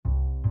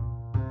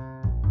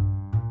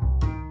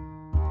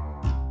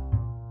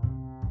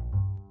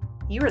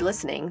You are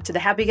listening to The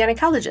Happy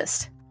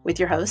Gynecologist with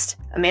your host,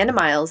 Amanda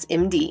Miles,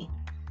 MD.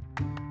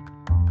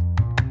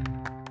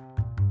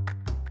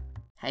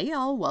 Hey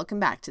y'all, welcome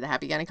back to the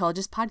Happy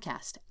Gynecologist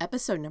podcast,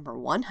 episode number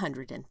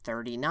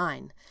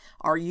 139.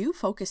 Are you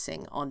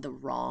focusing on the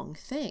wrong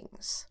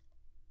things?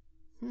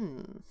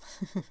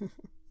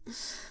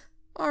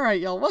 All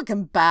right, y'all,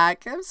 welcome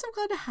back. I'm so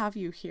glad to have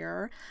you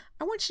here.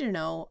 I want you to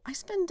know I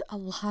spend a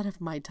lot of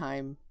my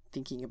time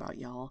thinking about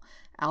y'all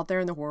out there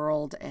in the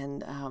world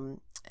and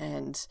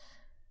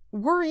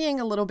worrying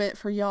a little bit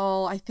for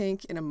y'all, I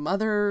think, in a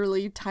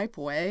motherly type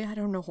way. I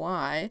don't know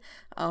why.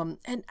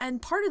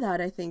 And part of that,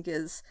 I think,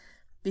 is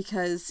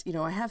because,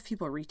 I have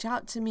people reach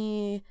out to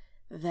me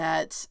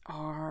that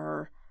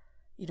are,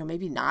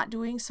 maybe not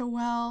doing so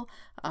well.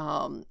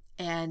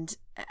 And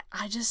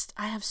I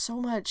have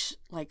so much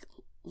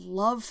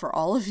love for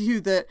all of you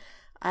that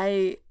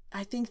I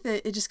think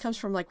that it just comes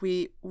from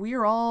we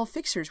are all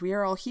fixers. We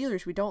are all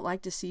healers. We don't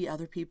like to see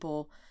other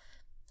people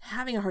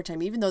having a hard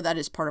time, even though that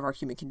is part of our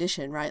human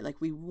condition, right?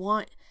 We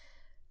want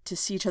to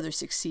see each other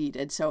succeed.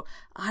 And so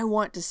I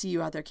want to see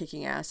you out there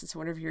kicking ass. And so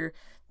whenever you're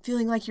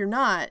feeling like you're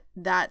not,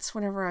 that's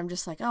whenever I'm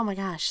just oh my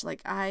gosh,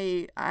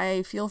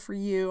 I feel for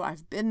you.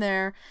 I've been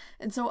there.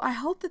 And so I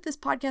hope that this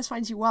podcast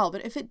finds you well.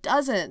 But if it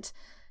doesn't,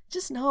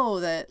 just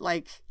know that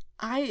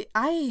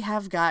I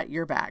have got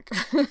your back.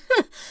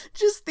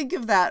 Just think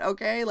of that,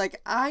 okay?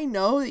 I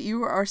know that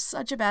you are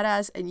such a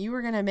badass and you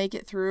are going to make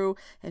it through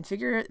and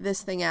figure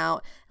this thing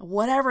out,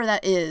 whatever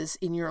that is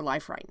in your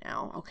life right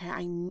now, okay?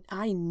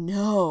 I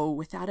know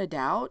without a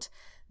doubt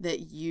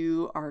that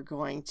you are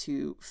going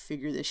to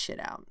figure this shit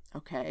out,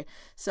 okay?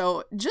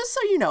 So just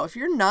so you know, if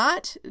you're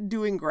not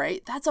doing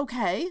great, that's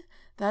okay.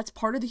 That's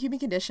part of the human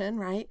condition,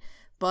 right?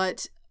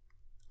 But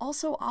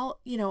also, I'll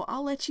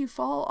let you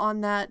fall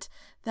on that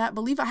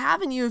belief I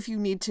have in you if you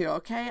need to,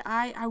 okay?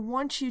 I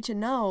want you to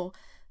know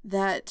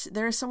that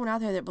there is someone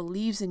out there that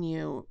believes in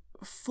you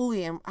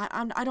fully, and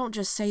I don't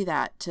just say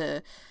that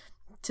to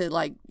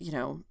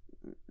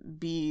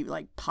be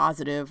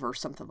positive or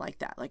something like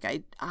that.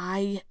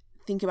 I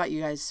think about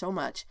you guys so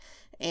much,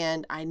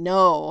 and I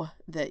know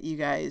that you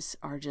guys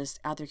are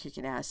just out there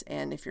kicking ass.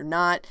 And if you're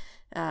not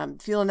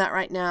feeling that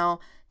right now,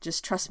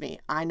 just trust me.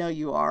 I know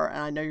you are, and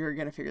I know you're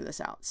going to figure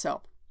this out.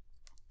 So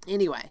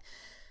anyway,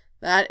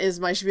 that is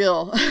my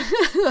spiel.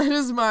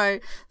 that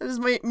is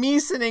me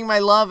sending my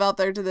love out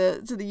there to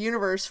the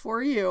universe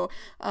for you.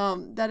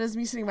 That is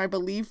me sending my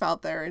belief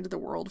out there into the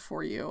world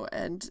for you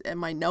and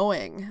my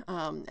knowing.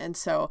 And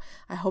so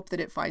I hope that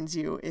it finds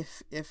you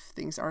if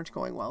things aren't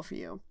going well for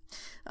you.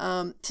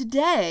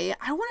 Today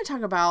I want to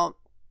talk about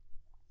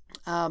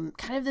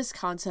kind of this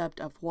concept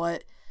of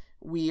what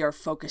we are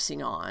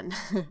focusing on.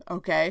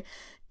 Okay.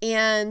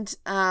 And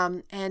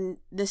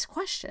this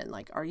question,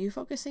 are you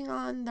focusing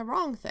on the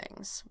wrong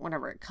things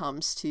whenever it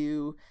comes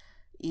to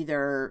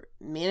either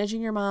managing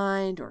your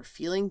mind or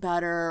feeling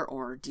better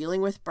or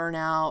dealing with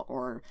burnout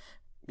or,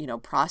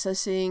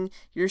 processing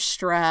your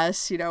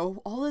stress,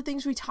 all the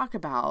things we talk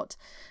about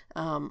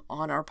on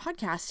our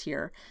podcast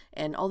here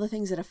and all the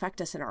things that affect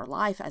us in our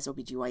life as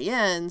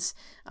OBGYNs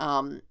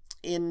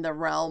in the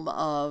realm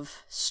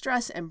of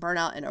stress and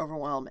burnout and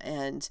overwhelm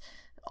and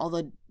all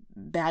the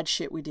bad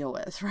shit we deal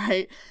with,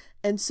 right?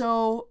 And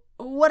so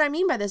what I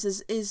mean by this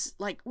is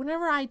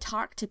whenever I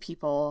talk to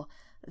people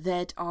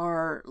that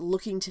are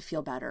looking to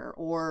feel better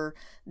or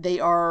they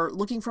are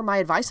looking for my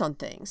advice on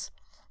things,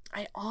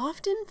 I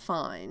often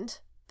find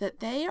that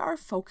they are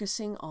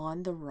focusing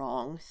on the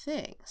wrong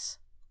things.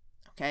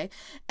 Okay.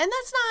 And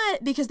that's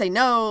not because they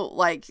know,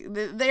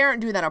 they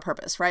aren't doing that on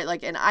purpose,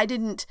 right? And I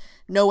didn't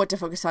know what to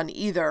focus on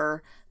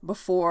either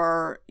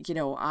before,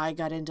 I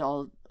got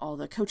into all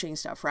the coaching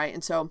stuff, right?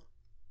 And so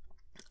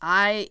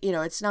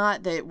it's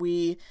not that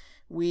we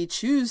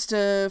choose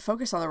to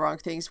focus on the wrong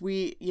things.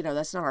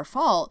 That's not our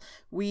fault.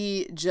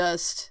 We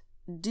just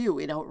do.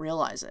 We don't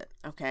realize it.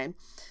 Okay.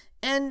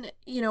 And,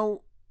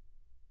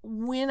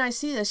 when I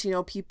see this,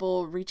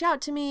 people reach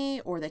out to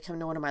me or they come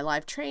to one of my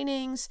live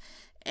trainings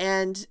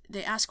and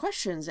they ask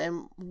questions.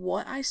 And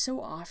what I so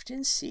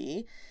often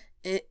see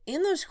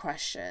in those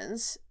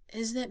questions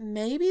is that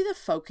maybe the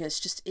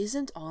focus just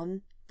isn't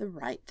on the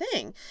right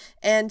thing.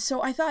 And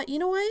so I thought, you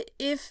know what,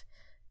 if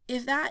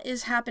that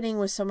is happening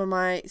with some of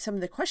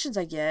the questions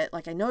I get,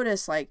 I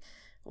notice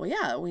well,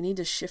 yeah, we need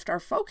to shift our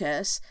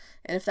focus.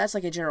 And if that's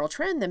a general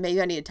trend, then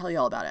maybe I need to tell you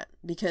all about it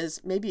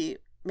because maybe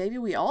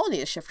we all need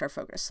to shift our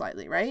focus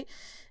slightly, right?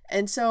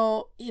 And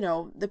so,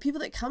 the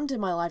people that come to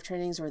my live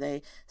trainings or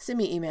they send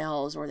me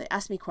emails or they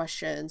ask me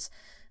questions,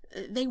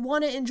 they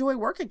want to enjoy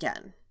work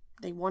again.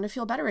 They want to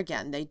feel better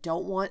again. They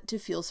don't want to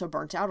feel so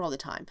burnt out all the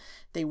time.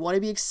 They want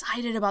to be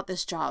excited about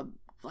this job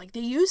like they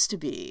used to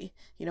be,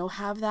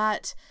 have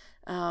that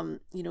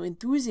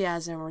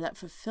enthusiasm or that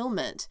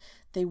fulfillment.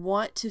 They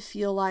want to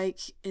feel like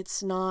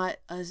it's not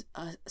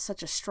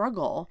such a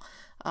struggle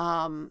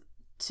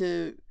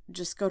to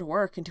just go to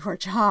work and do our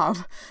job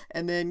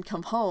and then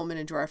come home and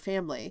enjoy our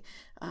family.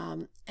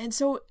 And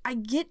so I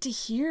get to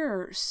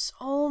hear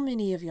so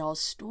many of y'all's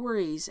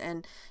stories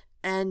and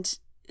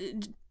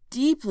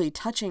deeply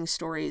touching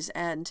stories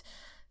and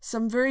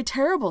some very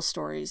terrible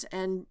stories.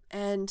 And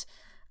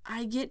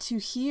I get to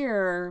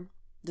hear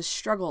the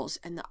struggles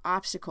and the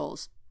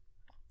obstacles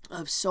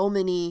of so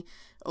many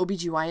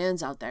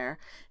OBGYNs out there.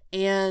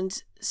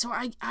 And so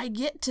I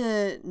get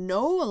to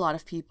know a lot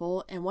of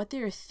people and what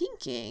they're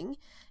thinking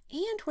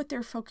and what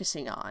they're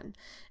focusing on.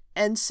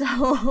 And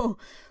so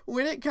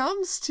when it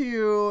comes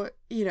to,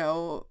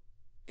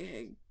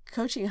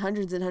 coaching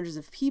hundreds and hundreds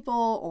of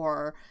people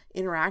or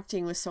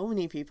interacting with so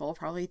many people,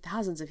 probably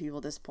thousands of people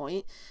at this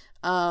point,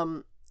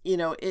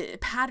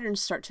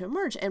 patterns start to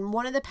emerge. And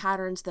one of the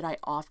patterns that I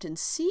often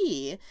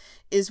see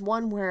is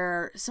one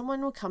where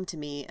someone will come to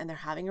me and they're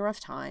having a rough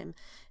time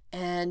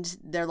and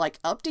they're like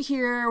up to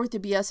here with the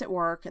BS at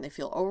work and they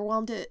feel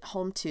overwhelmed at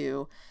home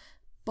too.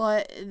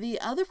 But the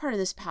other part of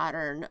this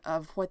pattern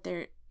of what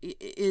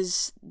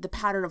is the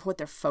pattern of what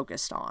they're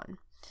focused on,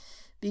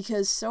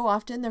 because so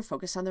often they're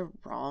focused on the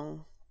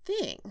wrong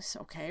things,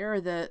 okay,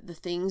 or the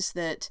things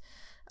that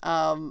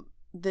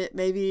that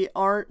maybe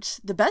aren't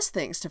the best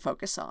things to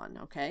focus on,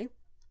 okay?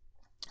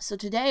 So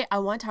today I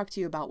want to talk to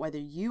you about whether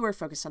you are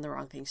focused on the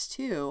wrong things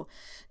too,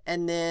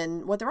 and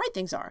then what the right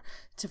things are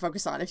to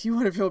focus on if you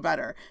want to feel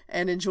better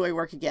and enjoy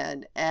work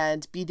again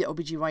and be the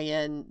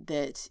OBGYN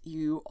that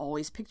you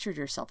always pictured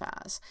yourself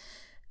as.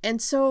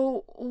 And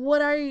so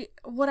what I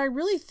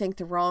really think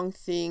the wrong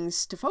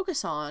things to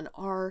focus on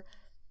are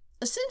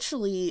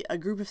essentially a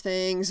group of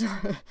things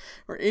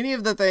or any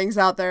of the things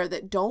out there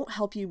that don't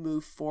help you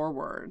move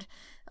forward.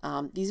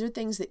 These are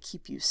things that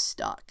keep you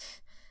stuck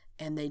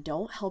and they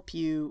don't help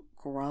you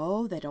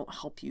grow. They don't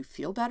help you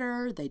feel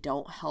better. They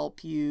don't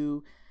help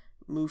you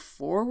move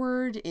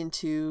forward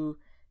into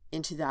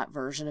that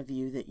version of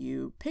you that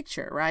you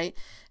picture, right?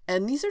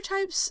 And these are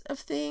types of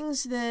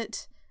things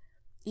that,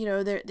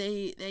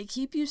 they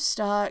keep you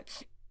stuck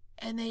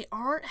and they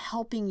aren't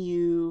helping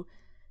you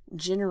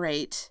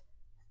generate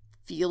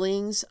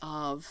feelings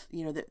of,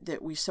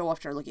 that we so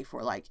often are looking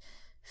for, like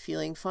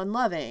feeling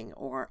fun-loving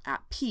or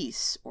at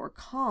peace or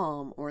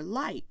calm or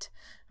light,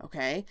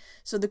 okay?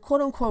 So the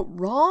quote-unquote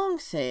wrong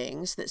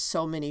things that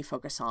so many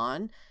focus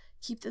on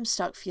keep them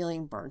stuck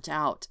feeling burnt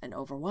out and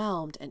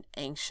overwhelmed and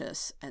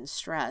anxious and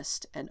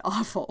stressed and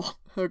awful,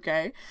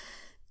 okay?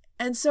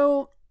 And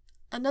so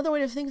another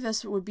way to think of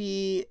this would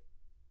be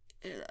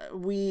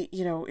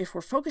if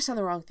we're focused on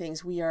the wrong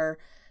things, we are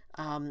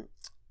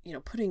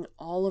putting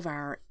all of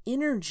our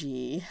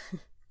energy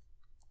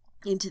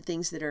into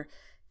things that are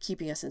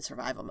keeping us in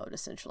survival mode,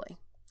 essentially.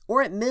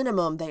 Or at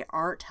minimum, they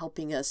aren't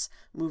helping us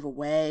move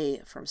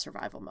away from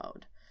survival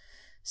mode.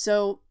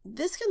 So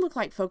this can look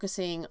like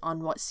focusing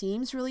on what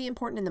seems really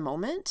important in the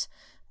moment,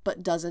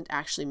 but doesn't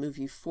actually move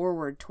you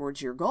forward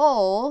towards your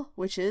goal,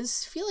 which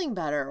is feeling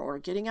better or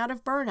getting out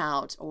of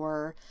burnout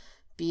or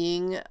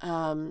being,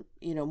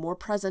 more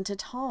present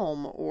at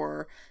home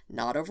or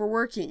not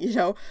overworking,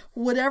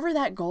 whatever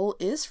that goal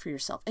is for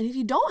yourself. And if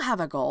you don't have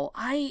a goal,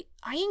 I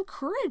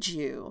encourage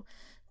you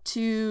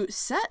to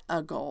set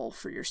a goal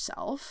for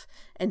yourself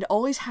and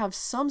always have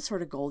some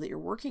sort of goal that you're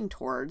working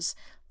towards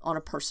on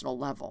a personal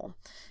level.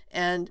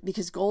 And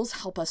because goals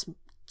help us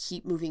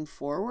keep moving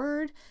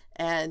forward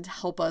and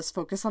help us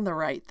focus on the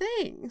right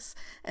things.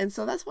 And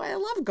so that's why I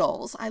love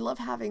goals. I love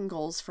having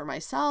goals for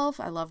myself.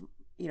 I love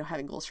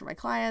having goals for my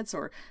clients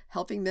or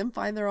helping them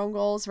find their own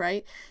goals,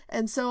 right?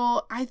 And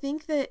so I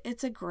think that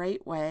it's a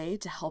great way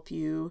to help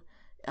you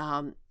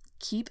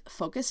keep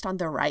focused on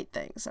the right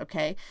things,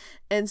 okay?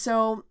 And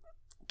so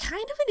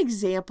kind of an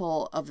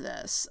example of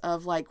this,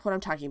 of like what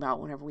I'm talking about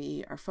whenever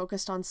we are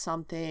focused on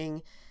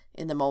something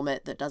in the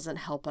moment that doesn't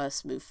help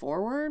us move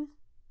forward,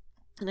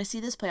 and I see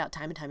this play out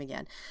time and time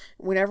again,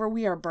 whenever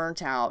we are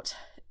burnt out,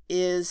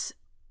 is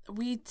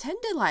we tend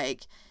to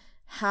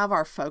have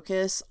our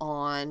focus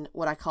on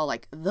what I call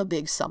the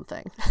big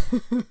something.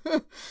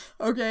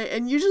 Okay.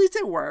 And usually it's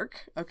at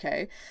work.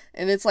 Okay.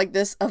 And it's like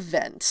this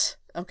event.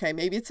 Okay.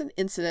 Maybe it's an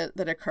incident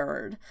that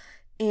occurred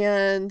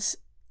and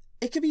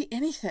it could be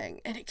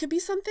anything. And it could be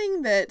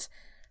something that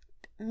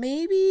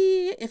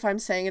maybe if I'm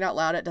saying it out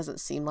loud, it doesn't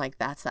seem like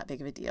that's that big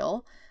of a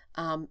deal.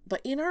 But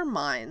in our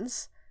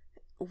minds,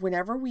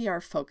 whenever we are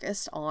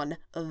focused on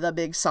the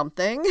big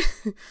something,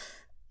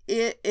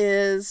 it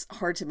is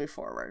hard to move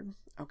forward.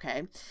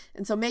 Okay.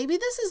 And so maybe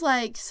this is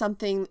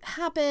something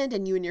happened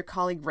and you and your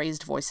colleague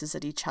raised voices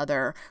at each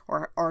other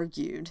or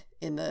argued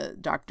in the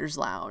doctor's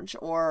lounge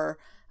or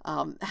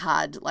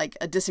had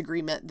a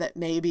disagreement that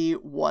maybe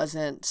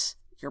wasn't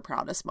your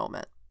proudest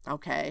moment.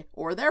 Okay.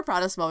 Or their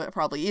proudest moment,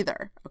 probably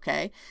either.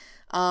 Okay.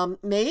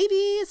 Maybe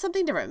it's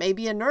something different.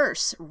 Maybe a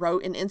nurse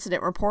wrote an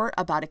incident report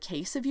about a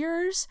case of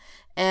yours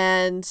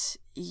and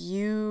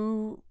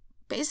you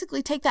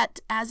basically take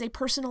that as a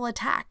personal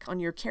attack on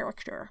your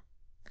character.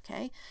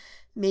 Okay.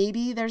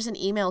 Maybe there's an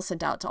email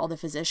sent out to all the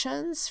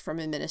physicians from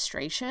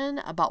administration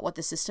about what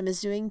the system is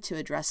doing to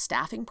address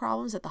staffing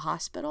problems at the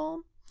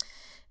hospital.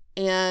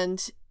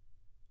 And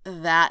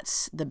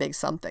that's the big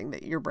something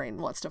that your brain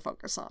wants to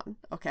focus on.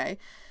 Okay.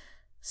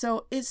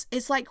 So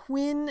it's like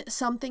when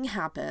something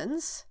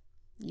happens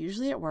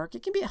usually at work.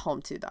 It can be at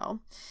home too, though.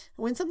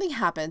 When something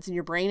happens and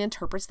your brain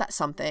interprets that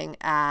something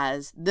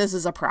as, this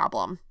is a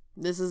problem.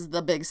 This is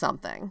the big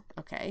something,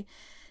 okay?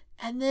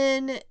 And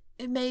then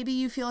maybe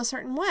you feel a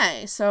certain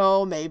way.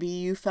 So maybe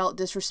you felt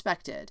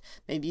disrespected.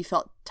 Maybe you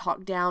felt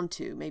talked down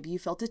to. Maybe you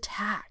felt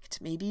attacked.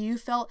 Maybe you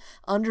felt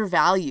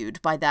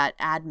undervalued by that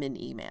admin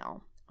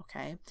email,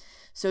 okay?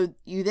 So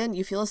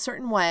you feel a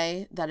certain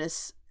way that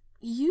is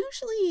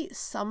usually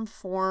some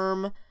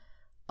form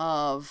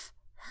of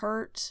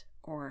hurt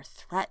or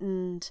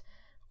threatened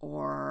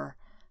or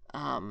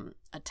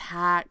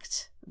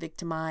attacked,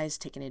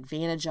 victimized, taken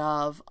advantage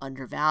of,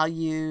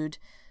 undervalued,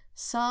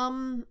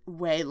 some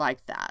way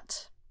like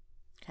that,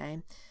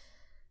 okay?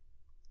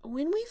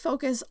 When we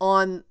focus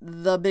on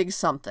the big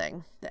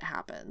something that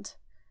happened,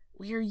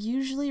 we are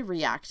usually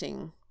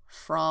reacting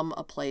from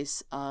a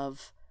place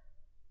of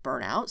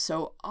burnout.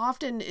 So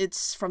often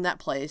it's from that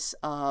place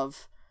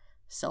of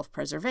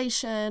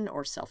self-preservation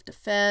or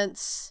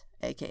self-defense,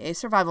 aka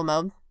survival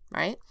mode,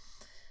 right?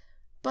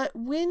 But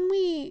when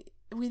we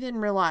then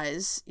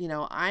realize,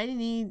 I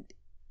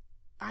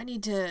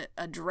need to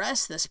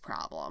address this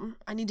problem.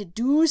 I need to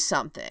do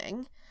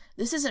something.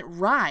 This isn't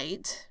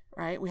right?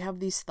 We have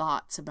these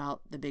thoughts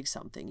about the big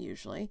something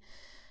usually.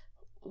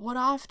 What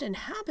often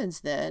happens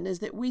then is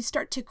that we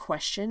start to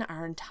question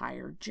our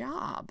entire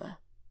job,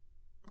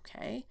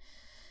 okay?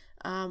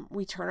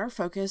 We turn our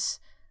focus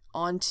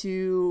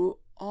onto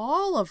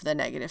all of the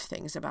negative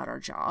things about our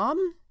job.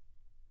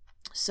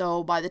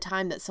 So by the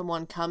time that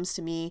someone comes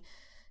to me,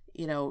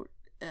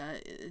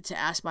 to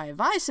ask my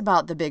advice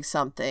about the big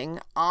something,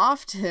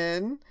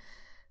 often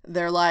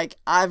they're like,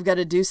 I've got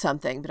to do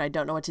something, but I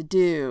don't know what to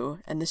do.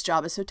 And this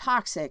job is so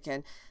toxic.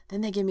 And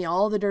then they give me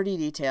all the dirty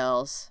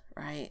details,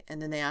 right?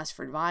 And then they ask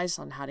for advice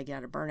on how to get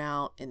out of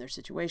burnout in their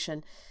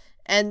situation.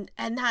 And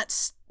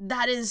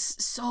that is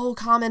so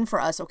common for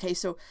us. Okay.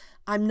 So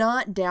I'm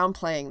not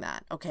downplaying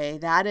that. Okay.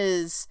 That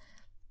is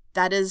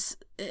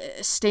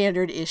a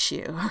standard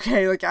issue.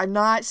 Okay. Like I'm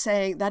not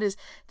saying that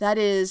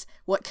is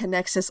what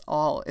connects us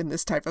all in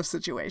this type of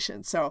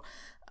situation. So,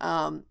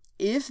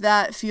 if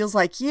that feels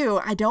like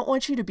you, I don't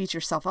want you to beat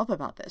yourself up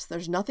about this.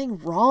 There's nothing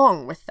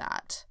wrong with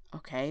that.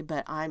 Okay.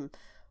 But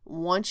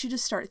want you to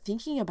start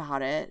thinking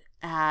about it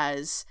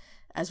as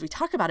we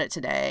talk about it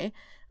today,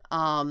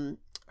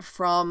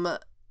 from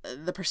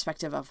the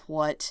perspective of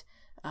what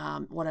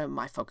am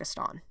I focused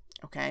on?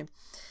 Okay.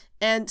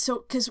 And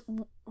so, because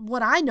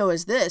what I know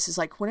is this, is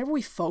like whenever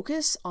we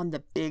focus on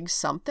the big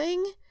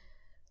something,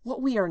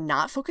 what we are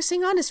not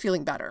focusing on is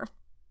feeling better,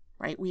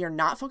 right? We are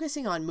not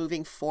focusing on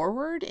moving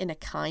forward in a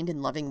kind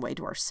and loving way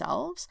to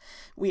ourselves.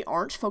 We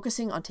aren't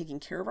focusing on taking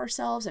care of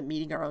ourselves and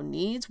meeting our own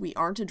needs. We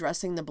aren't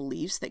addressing the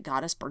beliefs that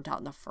got us burnt out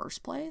in the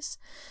first place.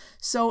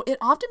 So it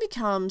often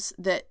becomes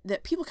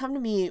that people come to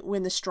me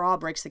when the straw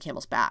breaks the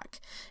camel's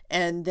back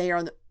and they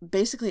are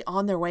basically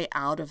on their way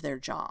out of their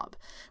job,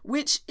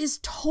 which is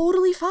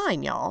totally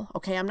fine, y'all.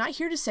 Okay. I'm not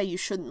here to say you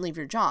shouldn't leave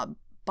your job.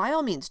 By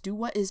all means, do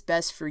what is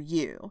best for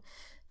you.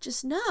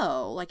 Just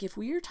know, like if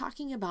we are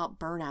talking about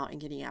burnout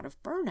and getting out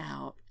of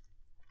burnout,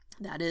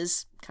 that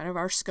is kind of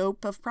our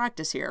scope of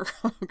practice here,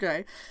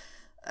 okay?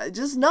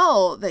 Just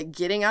know that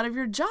getting out of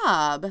your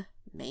job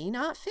may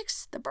not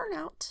fix the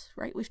burnout,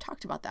 right? We've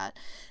talked about that.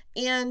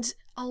 And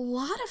a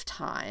lot of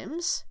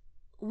times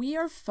we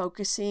are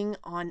focusing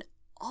on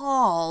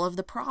all of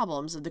the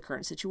problems of the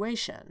current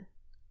situation,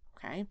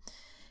 okay?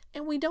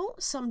 And we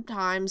don't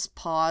sometimes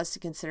pause to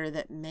consider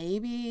that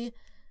maybe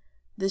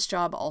this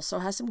job also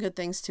has some good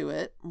things to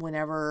it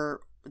whenever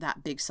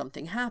that big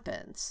something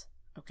happens,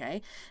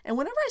 okay? And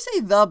whenever I say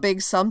the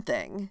big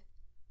something,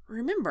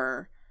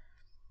 remember,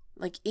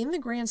 like in the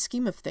grand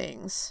scheme of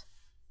things,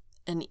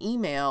 an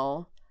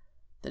email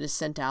that is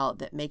sent out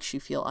that makes you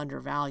feel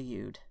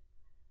undervalued,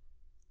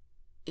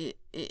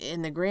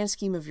 in the grand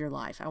scheme of your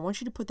life, I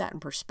want you to put that in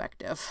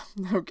perspective,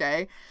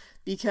 okay?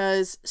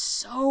 Because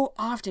so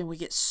often we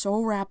get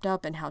so wrapped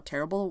up in how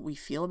terrible we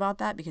feel about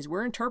that because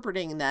we're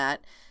interpreting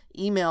that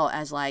email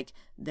as like,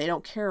 they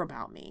don't care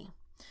about me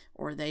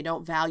or they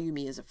don't value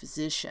me as a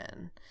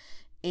physician.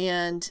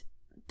 And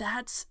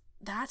that's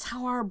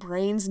how our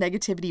brain's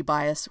negativity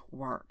bias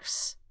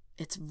works.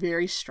 It's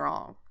very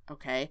strong,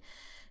 okay?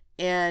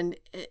 And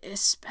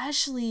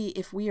especially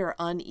if we are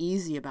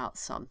uneasy about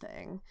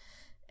something,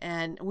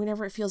 and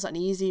whenever it feels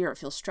uneasy or it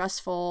feels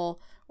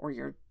stressful, or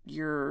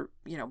your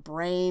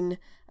brain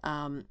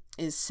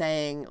is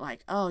saying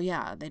like, oh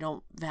yeah, they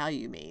don't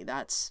value me.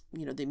 That's,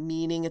 the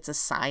meaning it's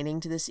assigning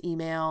to this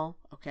email,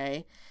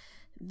 okay?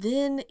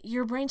 Then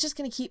your brain's just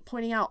going to keep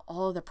pointing out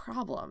all of the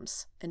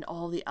problems and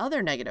all the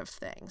other negative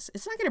things.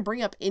 It's not going to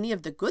bring up any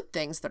of the good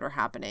things that are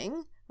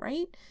happening,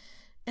 right?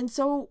 And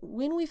so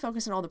when we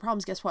focus on all the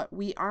problems, guess what?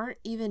 We aren't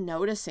even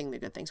noticing the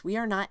good things. We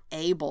are not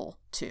able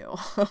to,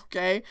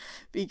 okay?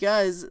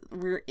 Because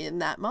we're in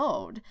that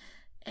mode.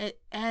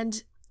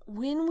 And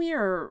when we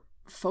are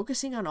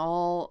focusing on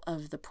all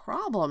of the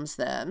problems,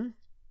 then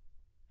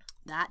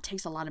that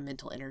takes a lot of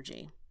mental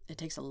energy. It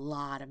takes a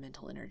lot of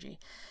mental energy.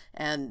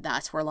 And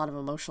that's where a lot of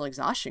emotional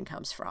exhaustion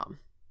comes from,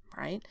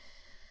 right?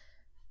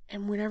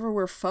 And whenever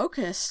we're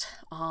focused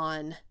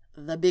on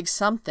the big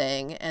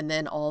something and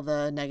then all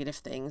the negative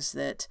things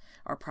that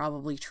are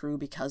probably true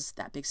because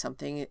that big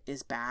something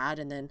is bad,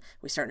 and then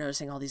we start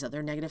noticing all these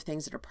other negative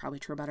things that are probably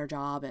true about our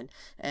job,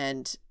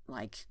 and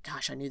like,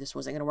 gosh, I knew this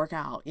wasn't going to work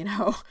out,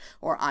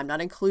 or I'm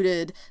not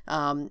included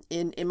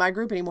in my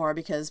group anymore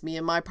because me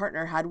and my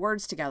partner had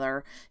words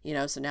together,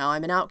 so now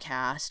I'm an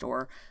outcast.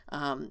 Or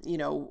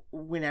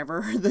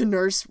whenever the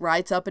nurse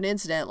writes up an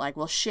incident, like,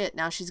 well, shit,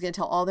 now she's going to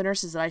tell all the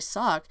nurses that I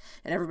suck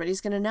and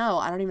everybody's going to know.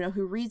 I don't even know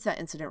who reads that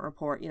incident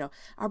report.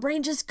 Our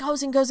brain just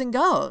goes and goes and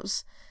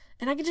goes.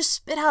 And I can just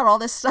spit out all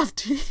this stuff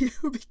to you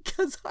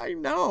because I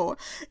know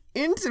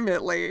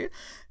intimately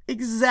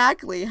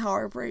exactly how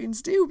our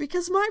brains do,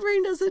 because my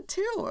brain does it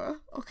too.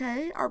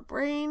 Okay. Our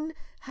brain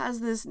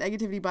has this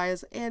negativity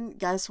bias, and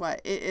guess what?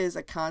 It is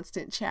a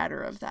constant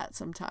chatter of that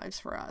sometimes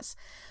for us.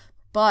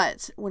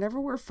 But whenever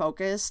we're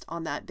focused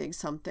on that big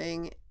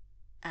something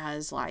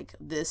as like,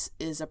 this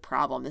is a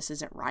problem, this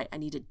isn't right, I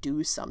need to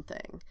do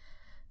something,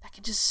 that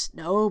can just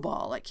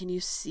snowball. Like, can you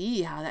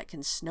see how that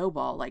can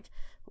snowball? Like,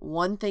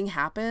 one thing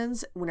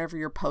happens whenever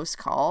you're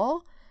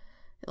post-call.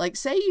 Like,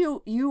 say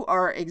you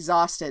are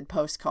exhausted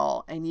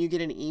post-call and you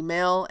get an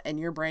email and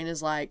your brain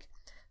is like,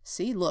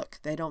 see, look,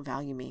 they don't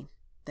value me.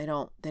 They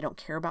don't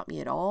care about me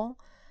at all.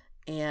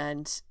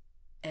 And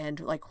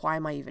like, why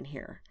am I even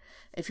here?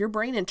 If your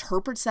brain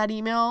interprets that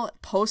email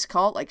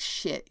post-call like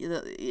shit,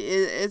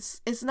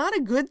 it's not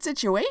a good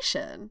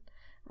situation,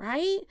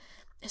 right?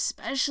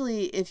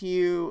 Especially if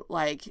you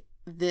like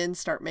then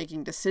start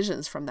making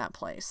decisions from that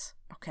place.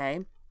 Okay.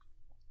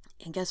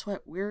 And guess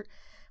what?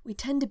 We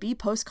tend to be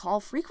post-call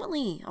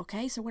frequently.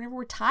 Okay. So whenever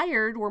we're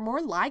tired, we're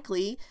more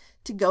likely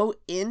to go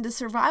into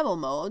survival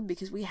mode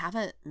because we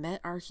haven't met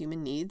our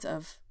human needs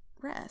of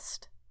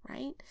rest.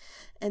 Right.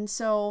 And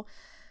so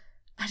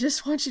I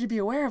just want you to be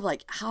aware of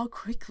like how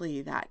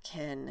quickly that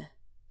can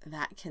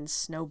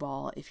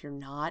snowball if you're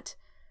not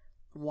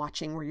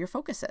watching where your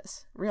focus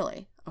is,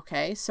 really.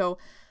 Okay. So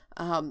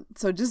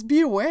just be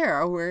aware.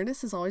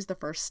 Awareness is always the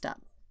first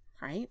step,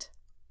 right?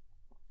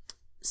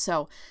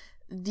 So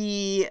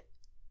the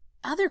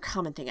other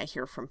common thing I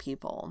hear from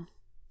people,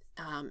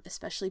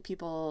 especially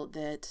people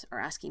that are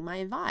asking my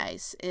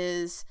advice,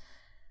 is,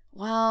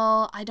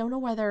 well, I don't know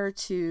whether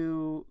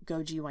to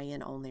go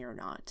GYN only or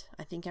not.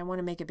 I think I want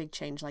to make a big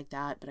change like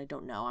that, but I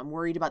don't know. I'm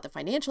worried about the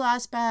financial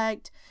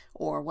aspect,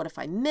 or what if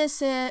I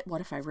miss it? What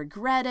if I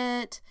regret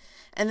it?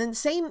 And then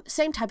same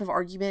type of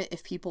argument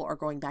if people are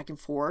going back and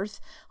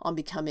forth on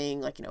becoming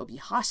like an OB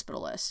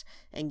hospitalist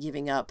and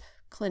giving up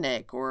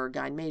clinic or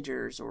gyne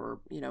majors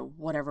or,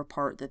 whatever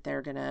part that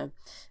they're going to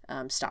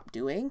stop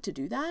doing to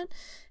do that.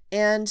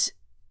 And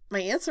my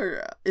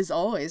answer is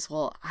always,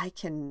 well, I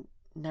can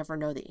never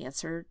know the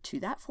answer to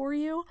that for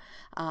you.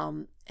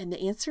 And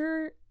the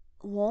answer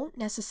won't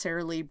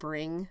necessarily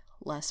bring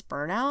less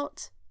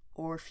burnout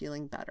or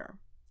feeling better.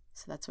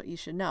 So that's what you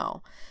should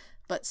know.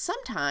 But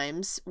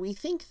sometimes we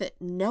think that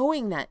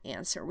knowing that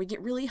answer, we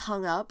get really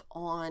hung up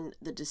on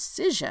the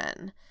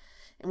decision,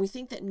 and we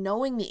think that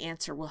knowing the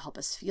answer will help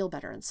us feel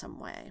better in some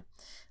way.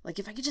 Like,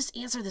 if I could just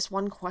answer this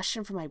one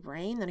question from my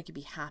brain, then I could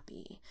be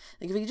happy.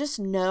 Like, if I could just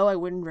know I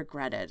wouldn't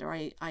regret it, or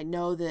I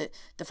know that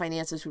the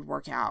finances would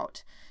work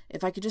out.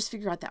 If I could just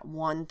figure out that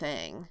one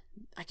thing,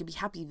 I could be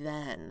happy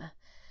then.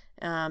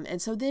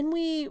 And so then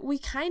we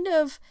kind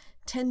of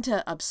tend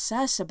to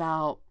obsess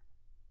about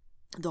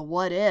the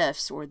what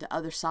ifs or the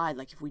other side.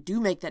 Like, if we do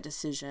make that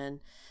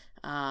decision,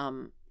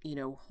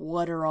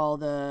 what are all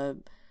the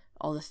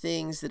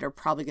things that are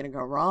probably going to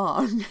go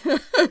wrong?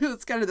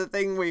 That's kind of the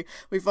thing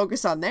we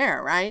focus on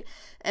there, right?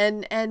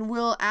 And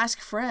we'll ask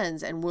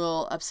friends and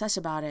we'll obsess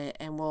about it,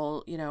 and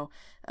we'll,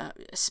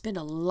 spend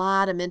a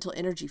lot of mental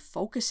energy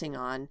focusing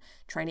on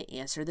trying to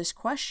answer this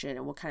question,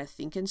 and we'll kind of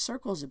think in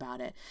circles about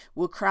it.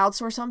 We'll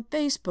crowdsource on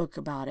Facebook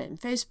about it in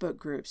Facebook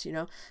groups,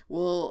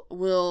 we'll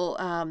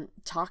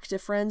talk to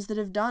friends that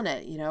have done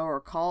it, or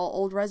call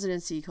old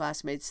residency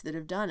classmates that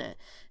have done it,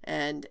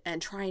 and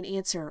try and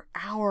answer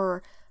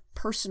our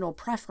personal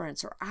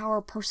preference or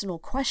our personal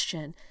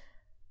question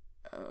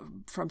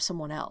from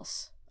someone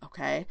else.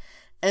 Okay.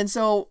 And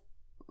so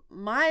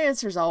my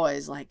answer is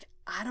always like,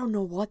 I don't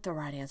know what the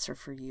right answer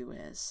for you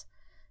is.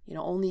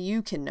 Only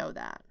you can know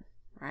that.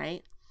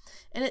 Right.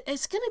 And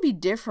it's going to be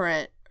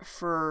different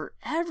for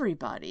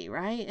everybody.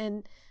 Right.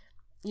 And,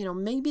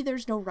 maybe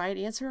there's no right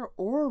answer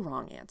or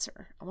wrong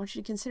answer. I want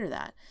you to consider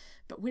that.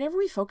 But whenever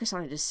we focus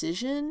on a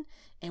decision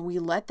and we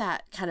let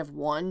that kind of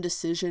one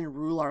decision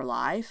rule our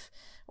life,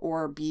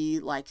 or be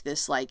like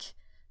this, like,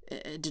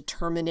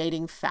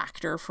 determining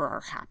factor for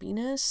our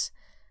happiness,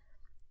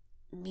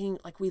 meaning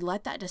like we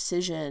let that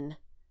decision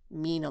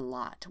mean a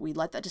lot. We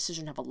let that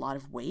decision have a lot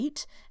of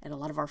weight and a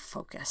lot of our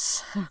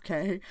focus.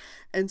 Okay.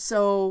 And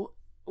so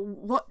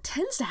what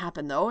tends to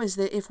happen though, is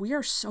that if we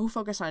are so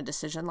focused on a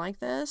decision like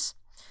this,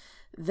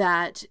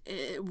 that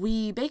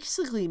we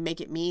basically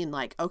make it mean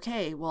like,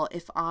 okay, well,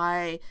 if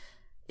I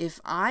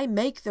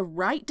make the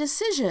right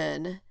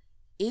decision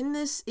in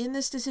this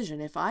decision,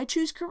 if I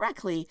choose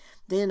correctly,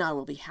 then I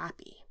will be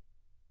happy,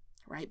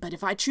 right? But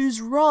if I choose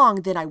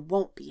wrong, then I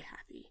won't be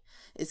happy,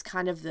 is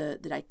kind of the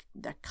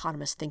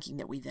dichotomous thinking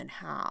that we then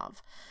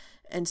have.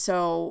 And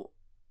so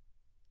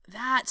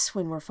that's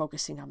when we're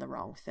focusing on the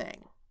wrong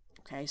thing.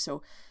 Okay,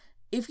 so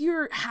if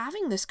you're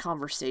having this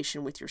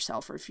conversation with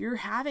yourself, or if you're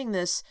having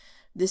this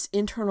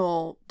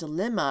internal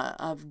dilemma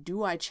of,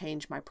 do I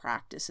change my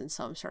practice in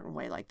some certain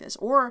way like this,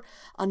 or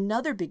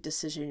another big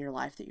decision in your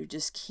life that you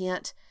just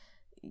can't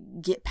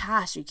get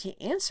past, you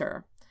can't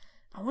answer,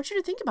 I want you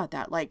to think about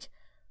that. Like,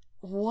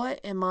 what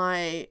am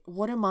I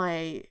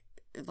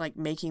like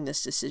making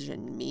this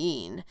decision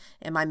mean?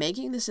 Am I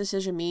making this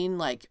decision mean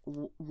like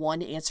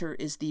one answer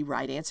is the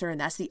right answer and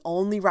that's the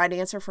only right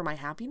answer for my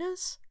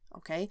happiness?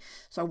 Okay,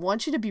 so I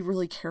want you to be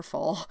really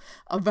careful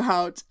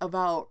about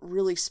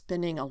really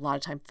spending a lot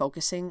of time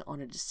focusing on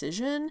a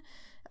decision.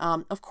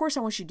 Of course, I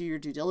want you to do your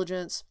due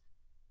diligence,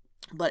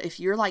 but if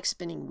you're like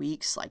spending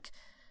weeks like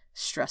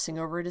stressing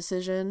over a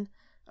decision,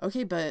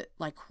 okay, but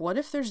like, what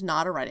if there's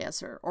not a right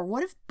answer? Or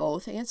what if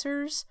both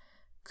answers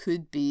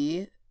could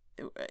be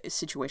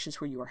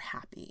situations where you are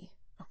happy?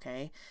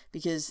 Okay,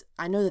 because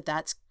I know that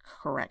that's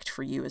correct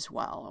for you as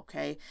well.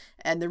 Okay,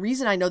 and the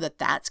reason I know that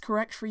that's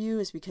correct for you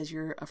is because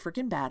you're a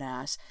freaking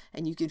badass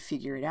and you can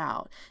figure it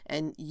out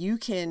and you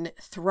can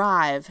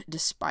thrive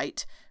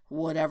despite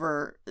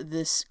whatever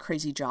this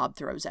crazy job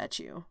throws at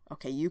you.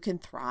 Okay, you can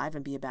thrive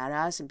and be a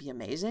badass and be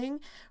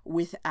amazing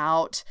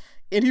without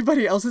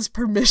anybody else's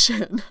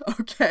permission.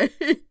 Okay.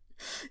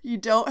 You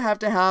don't have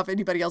to have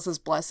anybody else's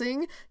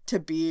blessing to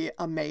be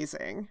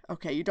amazing.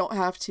 Okay, you don't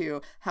have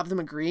to have them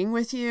agreeing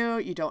with you.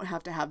 You don't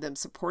have to have them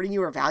supporting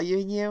you or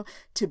valuing you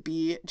to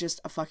be just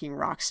a fucking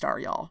rock star,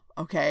 y'all.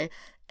 Okay,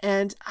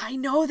 and I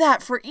know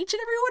that for each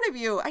and every one of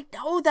you. I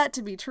know that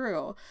to be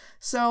true.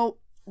 So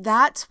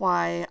that's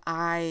why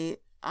I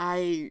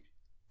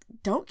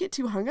don't get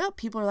too hung up.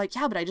 People are like,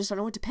 yeah, but I just don't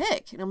know what to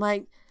pick. And I'm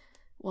like,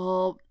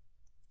 well,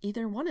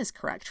 either one is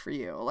correct for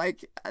you.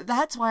 Like,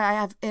 that's why I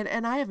have,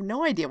 and I have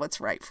no idea what's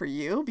right for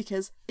you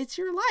because it's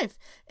your life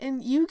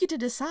and you get to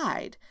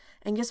decide.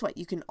 And guess what?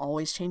 You can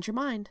always change your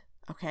mind.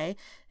 Okay.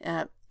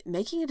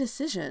 Making a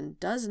decision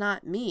does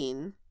not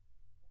mean,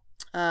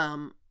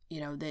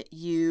 that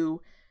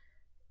you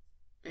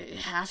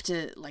have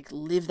to like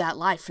live that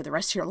life for the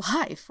rest of your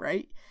life,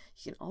 right?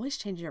 You can always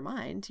change your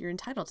mind. You're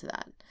entitled to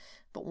that.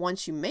 But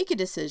once you make a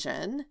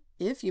decision,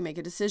 if you make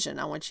a decision,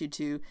 I want you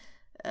to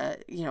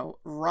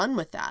run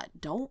with that.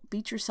 Don't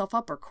beat yourself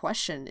up or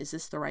question, is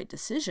this the right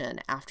decision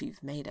after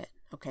you've made it?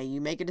 Okay,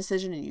 you make a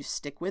decision and you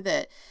stick with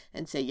it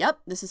and say, yep,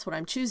 this is what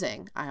I'm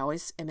choosing. I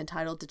always am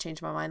entitled to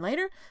change my mind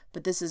later,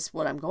 but this is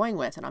what I'm going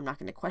with and I'm not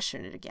going to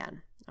question it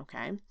again.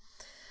 Okay.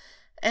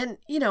 And,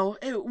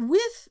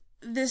 with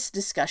this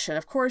discussion,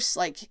 of course,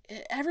 like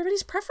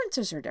everybody's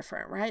preferences are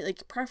different, right?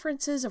 Like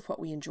preferences of what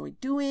we enjoy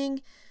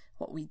doing,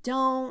 what we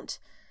don't.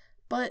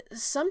 But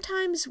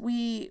sometimes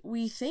we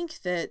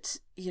think that,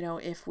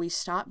 if we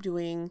stop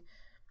doing,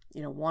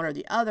 one or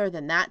the other,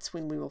 then that's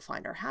when we will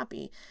find our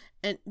happy.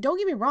 And don't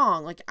get me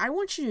wrong, like I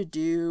want you to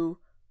do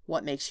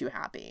what makes you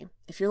happy.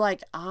 If you're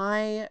like,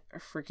 I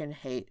freaking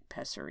hate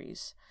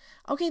pessaries,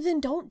 okay, then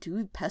don't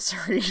do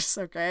pessaries,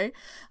 okay?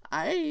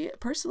 I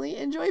personally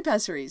enjoy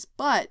pessaries,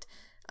 but,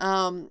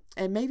 and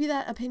maybe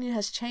that opinion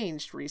has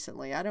changed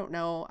recently. I don't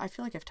know. I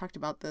feel like I've talked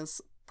about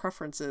this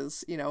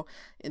preferences,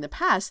 in the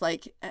past.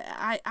 Like,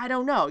 I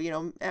don't know,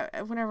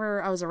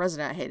 whenever I was a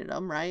resident, I hated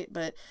them, right?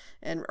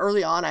 And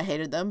early on I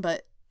hated them,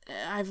 but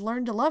I've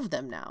learned to love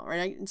them now,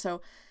 right? And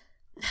so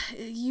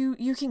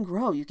you can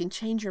grow, you can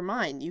change your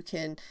mind, you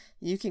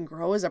can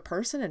grow as a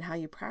person and how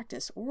you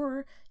practice,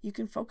 or you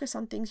can focus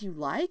on things you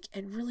like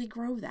and really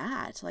grow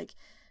that. Like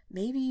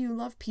maybe you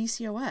love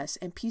PCOS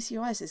and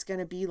PCOS is going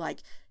to be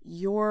like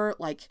your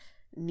like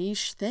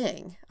niche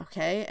thing,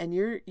 okay? And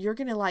you're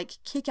gonna like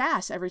kick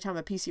ass every time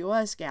a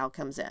PCOS gal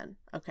comes in,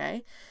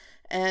 okay?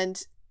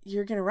 And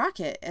you're gonna rock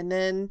it. And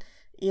then,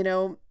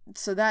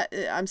 so that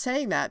I'm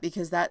saying that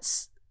because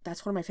that's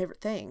one of my favorite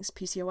things,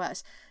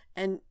 PCOS.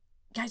 And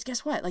guys,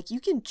 guess what? Like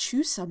you can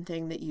choose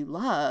something that you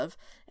love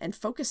and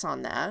focus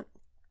on that.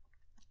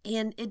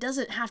 And it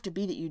doesn't have to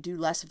be that you do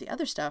less of the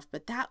other stuff,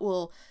 but that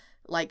will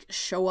like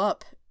show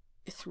up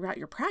throughout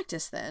your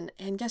practice then.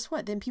 And guess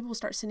what? Then people will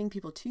start sending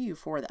people to you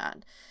for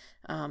that.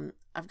 I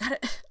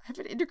have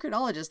an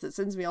endocrinologist that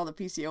sends me all the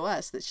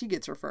PCOS that she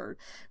gets referred,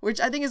 which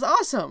I think is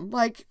awesome.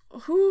 Like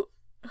who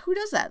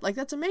does that? Like,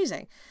 that's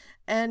amazing.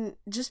 And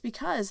just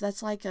because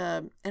that's like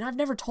and I've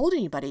never told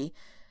anybody,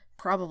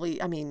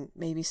 probably, I mean,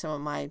 maybe some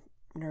of my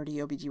nerdy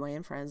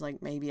OBGYN friends,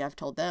 like maybe I've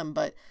told them,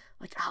 but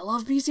like, I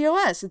love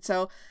PCOS. And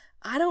so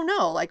I don't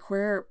know, like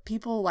where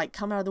people like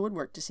come out of the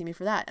woodwork to see me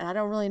for that. And I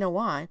don't really know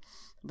why,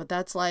 but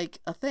that's like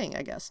a thing,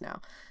 I guess now.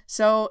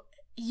 So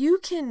you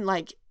can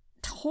like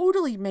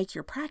totally make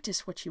your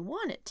practice what you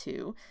want it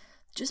to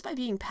just by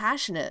being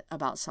passionate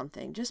about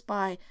something, just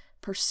by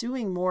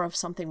pursuing more of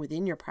something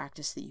within your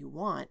practice that you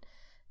want.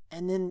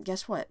 And then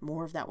guess what?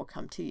 More of that will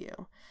come to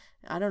you.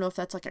 I don't know if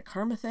that's like a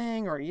karma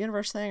thing or a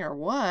universe thing or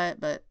what,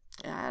 but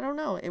I don't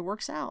know. It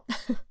works out.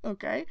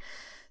 Okay.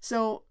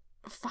 So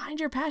find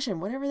your passion,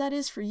 whatever that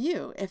is for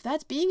you. If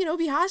that's being an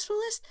OB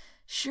hospitalist,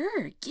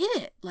 sure, get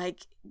it.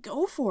 Like,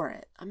 go for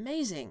it.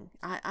 Amazing.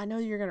 I know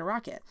you're going to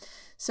rock it.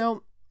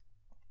 So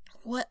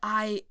what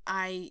I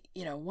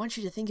want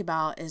you to think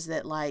about is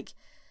that, like,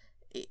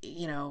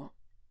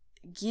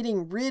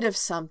 getting rid of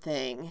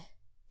something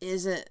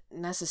isn't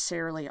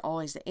necessarily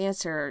always the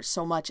answer,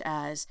 so much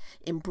as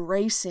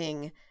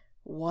embracing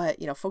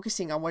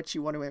focusing on what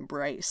you want to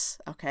embrace.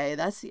 Okay.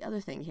 That's the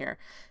other thing here,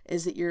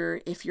 is that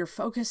if you're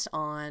focused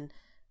on,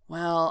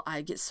 well,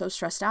 I get so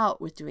stressed out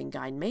with doing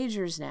gyne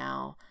majors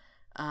now.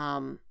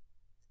 And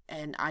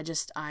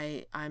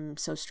I'm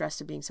so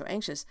stressed of being so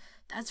anxious.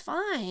 That's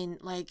fine.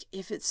 Like,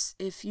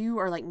 if you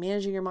are like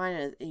managing your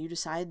mind and you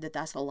decide that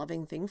that's the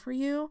loving thing for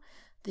you,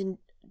 then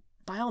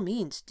by all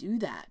means do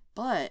that.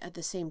 But at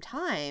the same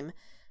time,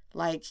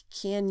 like,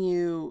 can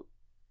you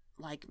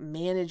like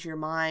manage your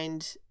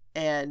mind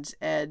and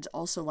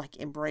also like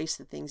embrace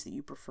the things that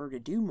you prefer to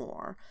do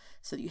more,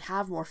 so that you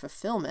have more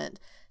fulfillment,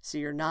 so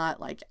you're not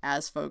like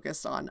as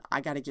focused on, I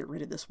got to get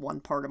rid of this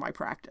one part of my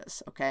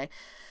practice. Okay.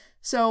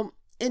 So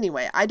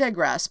anyway, I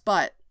digress,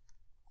 but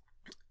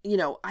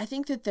I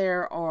think that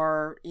there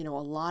are, a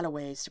lot of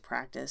ways to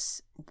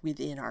practice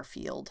within our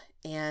field.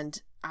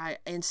 And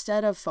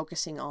instead of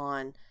focusing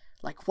on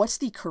like, what's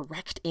the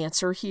correct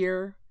answer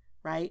here,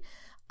 right?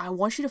 I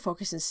want you to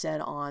focus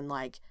instead on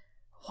like,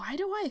 why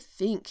do I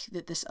think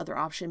that this other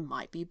option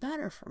might be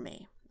better for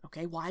me?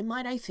 Okay. Why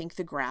might I think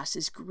the grass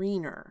is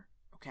greener?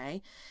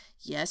 Okay.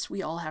 Yes,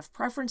 we all have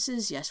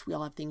preferences. Yes, we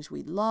all have things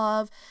we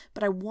love,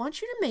 but I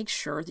want you to make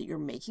sure that you're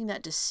making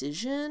that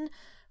decision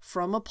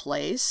from a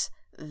place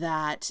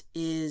that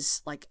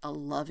is like a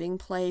loving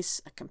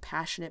place, a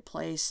compassionate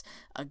place,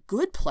 a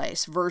good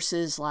place,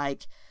 versus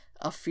like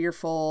a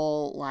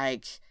fearful,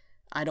 like,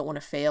 I don't want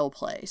to fail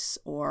place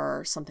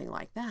or something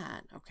like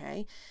that.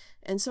 Okay.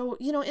 And so,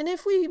 and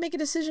if we make a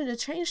decision to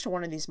change to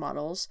one of these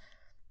models,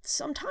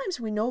 sometimes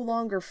we no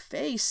longer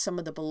face some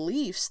of the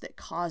beliefs that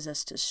cause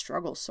us to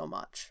struggle so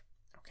much.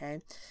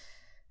 Okay.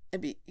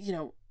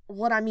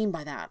 What I mean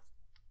by that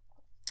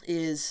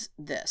is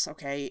this.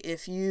 Okay.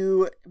 If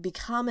you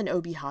become an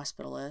OB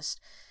hospitalist,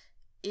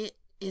 it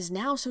is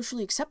now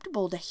socially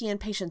acceptable to hand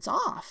patients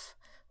off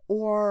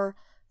or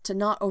to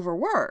not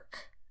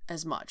overwork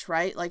as much,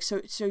 right? Like,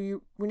 so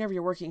whenever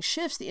you're working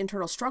shifts, the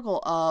internal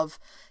struggle of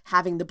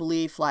having the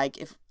belief, like,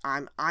 if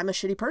I'm a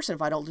shitty person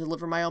if I don't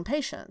deliver my own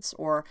patients,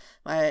 or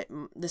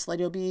this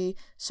lady will be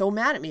so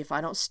mad at me if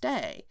I don't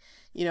stay,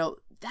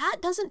 that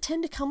doesn't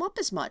tend to come up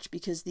as much,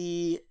 because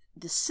the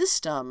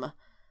system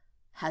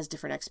has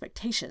different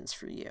expectations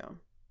for you,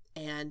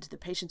 and the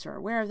patients are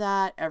aware of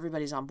that.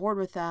 Everybody's on board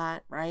with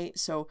that, right?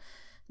 So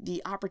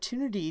the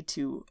opportunity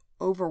to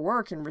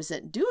overwork and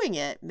resent doing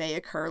it may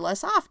occur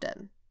less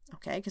often.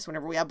 Okay, because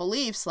whenever we have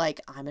beliefs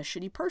like, I'm a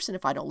shitty person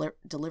if I don't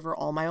deliver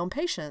all my own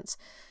patients,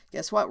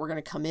 guess what? We're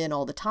going to come in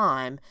all the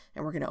time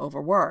and we're going to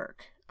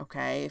overwork.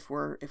 Okay, if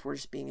we're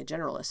just being a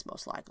generalist,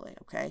 most likely.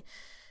 Okay,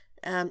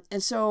 and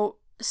so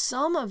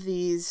some of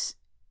these,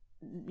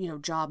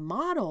 job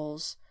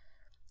models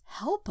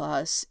help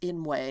us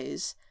in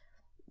ways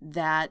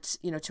that,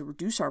 to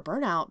reduce our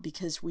burnout,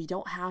 because we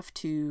don't have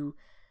to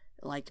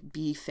like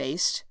be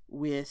faced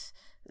with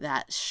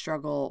that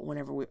struggle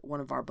whenever one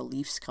of our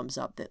beliefs comes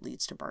up that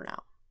leads to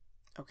burnout.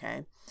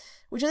 Okay.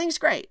 Which I think is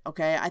great.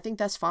 Okay. I think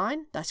that's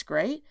fine. That's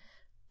great.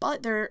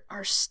 But there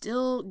are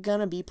still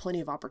gonna be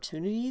plenty of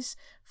opportunities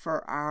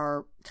for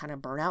our kind of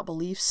burnout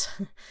beliefs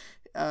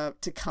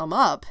to come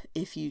up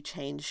if you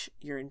change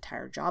your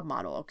entire job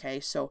model. Okay.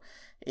 So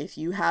if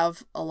you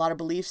have a lot of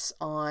beliefs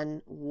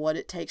on what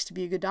it takes to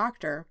be a good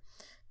doctor,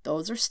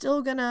 those are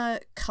still going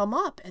to come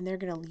up, and they're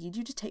going to lead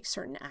you to take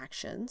certain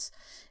actions,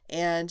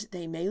 and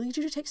they may lead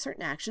you to take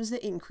certain actions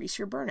that increase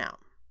your burnout.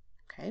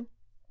 Okay.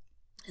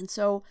 And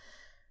so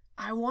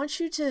I want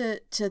you to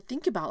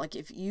think about, like,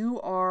 if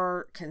you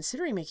are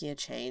considering making a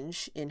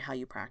change in how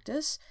you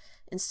practice,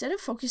 instead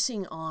of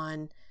focusing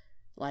on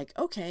like,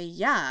 okay,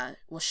 yeah,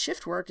 well,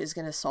 shift work is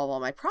going to solve all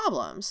my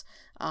problems,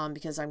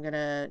 because I'm going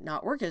to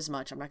not work as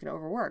much. I'm not going to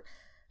overwork.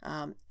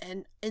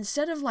 And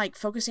instead of like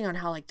focusing on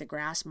how like the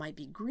grass might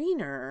be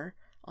greener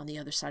on the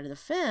other side of the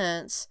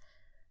fence,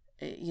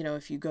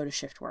 if you go to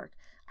shift work,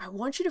 I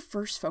want you to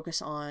first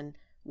focus on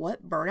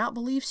what burnout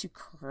beliefs you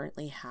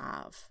currently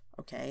have.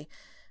 Okay.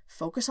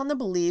 Focus on the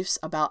beliefs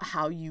about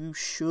how you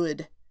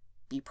should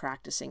be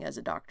practicing as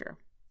a doctor.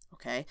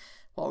 Okay.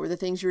 What were the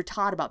things you were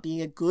taught about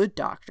being a good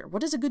doctor?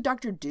 What does a good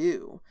doctor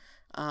do?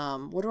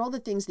 What are all the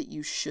things that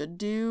you should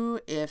do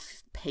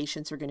if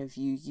patients are going to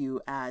view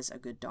you as a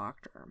good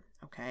doctor?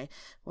 Okay.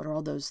 What are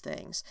all those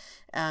things?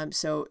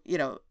 So,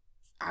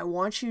 I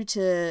want you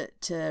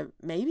to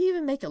maybe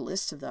even make a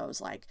list of those.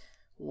 Like,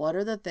 what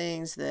are the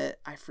things that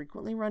I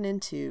frequently run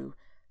into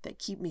that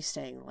keep me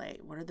staying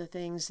late? What are the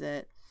things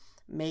that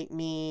make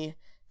me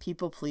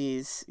people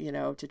please,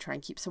 to try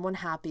and keep someone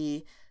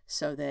happy,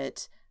 so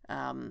that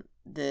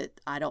that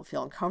I don't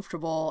feel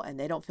uncomfortable and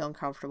they don't feel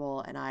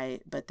uncomfortable,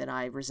 but then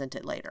I resent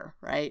it later,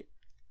 right?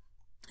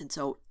 And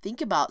so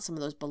think about some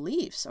of those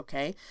beliefs,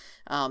 okay?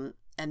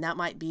 And that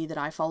might be that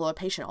I follow a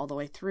patient all the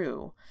way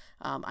through.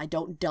 I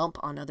don't dump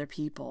on other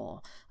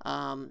people.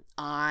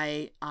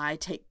 I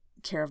take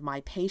care of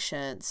my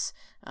patients,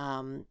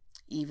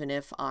 even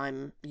if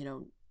I'm,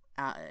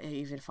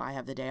 even if I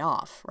have the day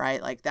off, right?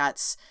 Like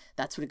that's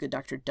what a good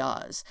doctor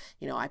does.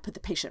 I put the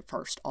patient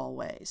first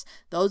always.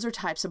 Those are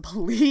types of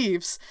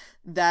beliefs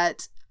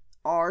that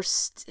are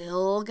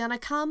still gonna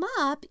come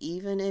up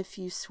even if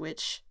you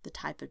switch the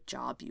type of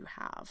job you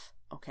have.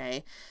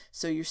 Okay,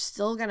 so you're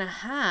still gonna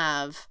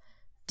have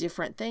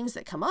different things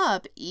that come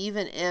up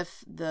even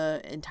if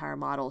the entire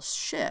model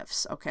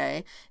shifts.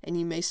 Okay, and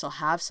you may still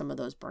have some of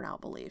those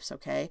burnout beliefs.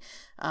 Okay,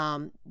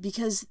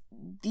 because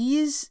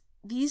these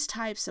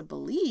types of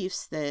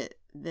beliefs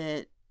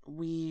that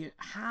we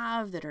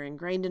have, that are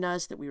ingrained in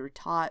us, that we were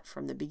taught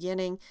from the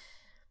beginning,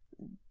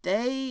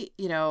 these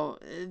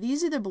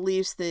are the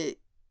beliefs that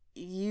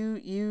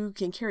you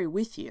can carry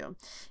with you.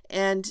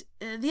 And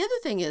the other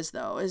thing is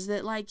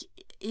that like,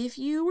 if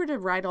you were to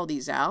write all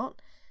these out,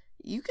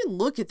 you can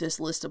look at this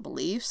list of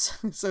beliefs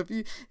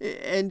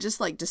and just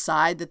like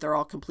decide that they're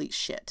all complete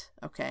shit.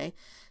 Okay,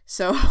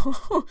 so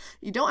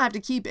you don't have to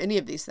keep any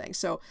of these things.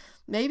 So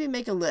maybe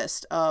make a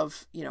list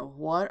of,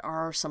 what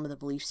are some of the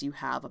beliefs you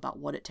have about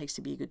what it takes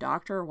to be a good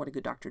doctor, or what a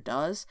good doctor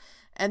does,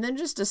 and then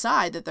just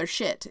decide that they're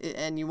shit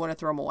and you want to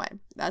throw them away.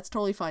 That's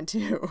totally fine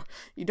too.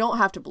 You don't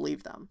have to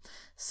believe them.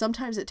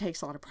 Sometimes it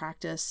takes a lot of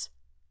practice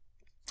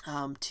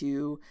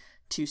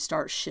to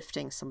start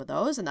shifting some of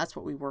those, and that's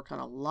what we work on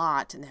a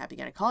lot in the Happy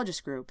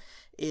Gynecologist group,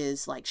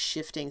 is like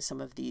shifting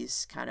some of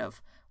these kind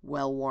of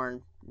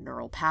well-worn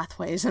neural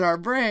pathways in our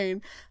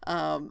brain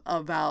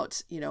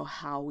about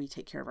how we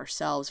take care of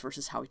ourselves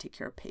versus how we take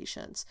care of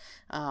patients,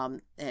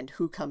 and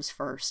who comes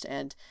first,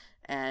 and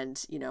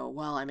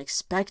well, I'm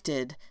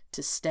expected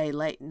to stay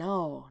late.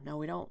 No,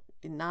 we don't.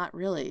 Not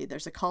really.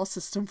 There's a call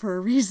system for a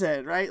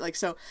reason, right? Like,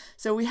 so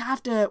we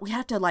have to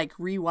like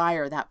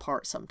rewire that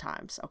part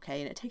sometimes.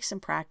 Okay. And it takes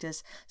some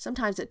practice.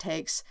 Sometimes it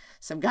takes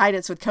some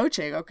guidance with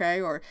coaching. Okay.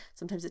 Or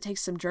sometimes it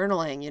takes some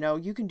journaling.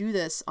 You can do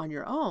this on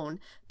your own.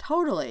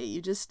 Totally.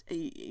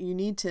 You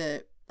need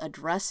to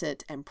address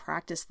it and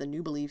practice the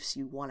new beliefs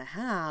you want to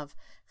have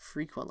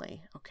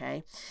frequently.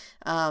 Okay.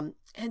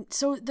 And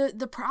so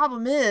the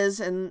problem is,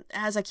 and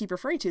as I keep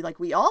referring to, like,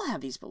 we all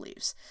have these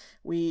beliefs.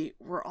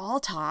 We're all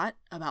taught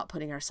about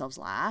putting ourselves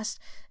last.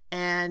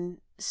 And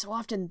so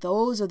often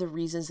those are the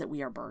reasons that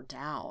we are burnt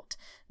out,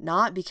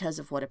 not because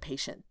of what a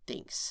patient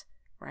thinks,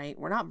 right?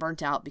 We're not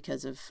burnt out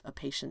because of a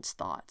patient's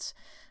thoughts,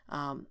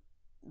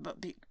 but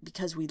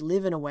because we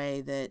live in a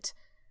way that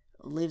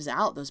lives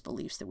out those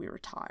beliefs that we were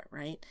taught,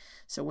 right?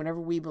 So whenever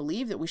we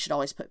believe that we should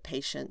always put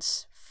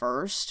patients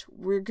first,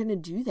 we're going to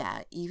do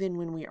that even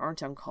when we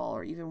aren't on call,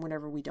 or even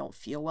whenever we don't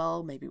feel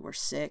well. Maybe we're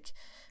sick.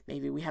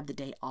 Maybe we have the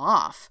day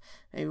off.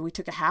 Maybe we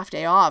took a half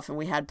day off and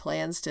we had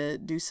plans to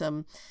do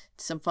some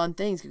fun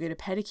things, go get a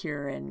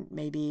pedicure, and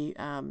maybe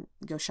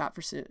go shop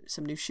for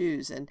some new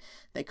shoes, and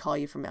they call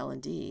you from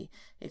L&D.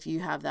 If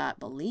you have that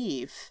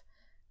belief,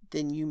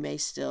 then you may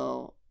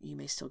still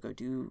go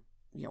do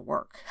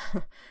work,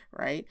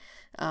 right?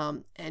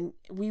 And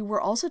we were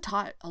also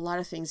taught a lot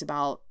of things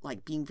about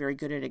like being very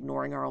good at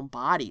ignoring our own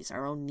bodies,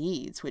 our own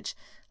needs, which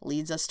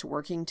leads us to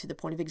working to the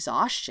point of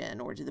exhaustion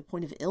or to the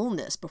point of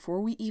illness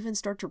before we even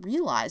start to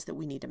realize that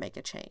we need to make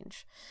a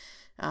change.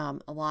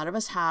 A lot of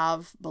us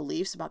have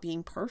beliefs about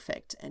being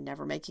perfect and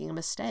never making a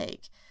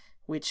mistake,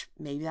 which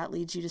maybe that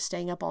leads you to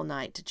staying up all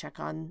night to check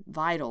on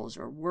vitals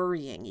or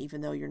worrying even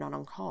though you're not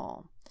on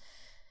call.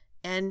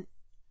 And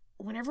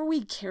whenever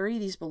we carry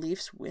these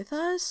beliefs with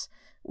us,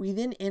 we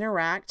then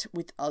interact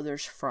with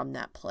others from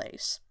that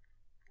place.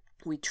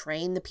 We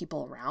train the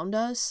people around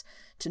us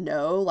to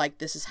know, like,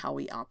 this is how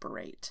we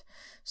operate.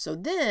 So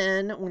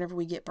then whenever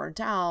we get burnt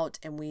out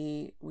and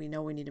we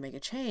know we need to make a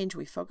change,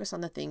 we focus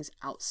on the things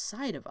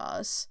outside of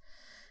us.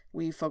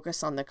 We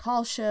focus on the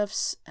call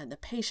shifts and the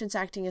patients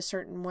acting a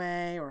certain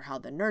way, or how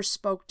the nurse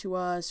spoke to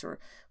us, or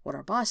what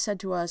our boss said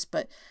to us.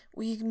 But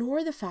we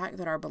ignore the fact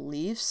that our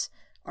beliefs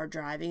are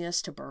driving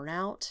us to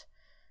burnout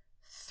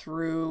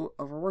through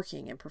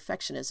overworking and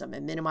perfectionism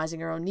and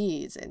minimizing our own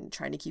needs and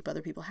trying to keep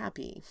other people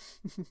happy.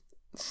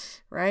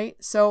 Right?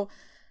 So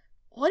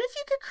what if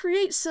you could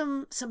create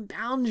some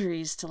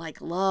boundaries to like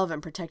love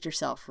and protect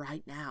yourself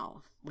right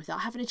now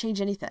without having to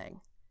change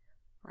anything,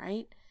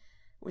 right?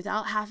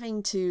 Without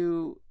having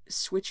to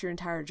switch your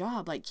entire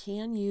job? Like,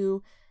 can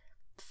you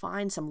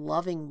find some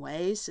loving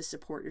ways to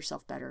support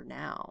yourself better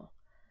now?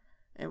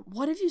 And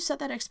what if you set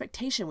that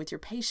expectation with your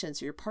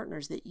patients or your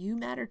partners that you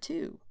matter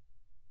too,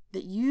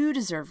 that you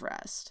deserve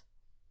rest?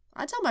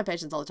 I tell my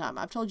patients all the time.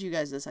 I've told you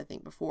guys this, I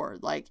think, before.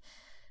 Like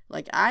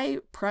I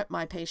prep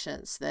my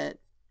patients that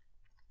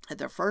at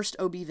their first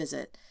OB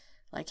visit,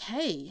 like,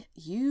 hey,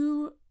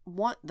 you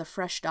want the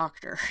fresh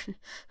doctor.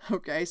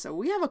 Okay, so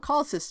we have a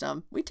call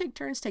system. We take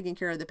turns taking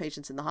care of the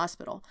patients in the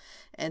hospital.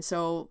 And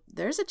so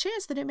there's a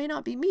chance that it may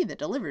not be me that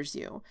delivers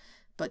you.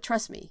 But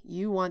trust me,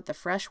 you want the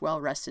fresh,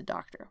 well-rested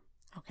doctor.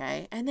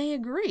 Okay, and they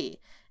agree.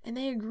 And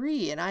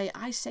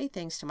I say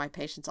things to my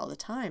patients all the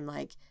time,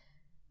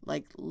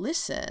 like,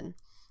 listen,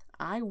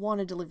 I want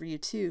to deliver you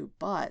too,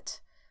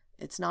 but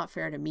it's not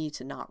fair to me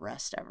to not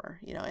rest ever,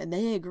 and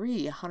they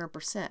agree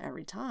 100%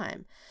 every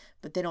time,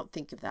 but they don't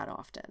think of that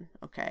often.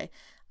 Okay.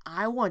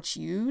 I want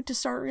you to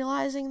start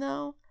realizing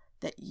though,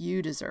 that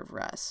you deserve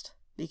rest,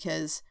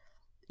 because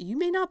you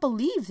may not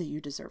believe that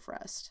you deserve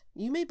rest.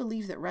 You may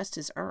believe that rest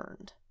is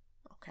earned.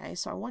 Okay.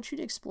 So I want you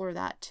to explore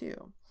that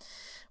too.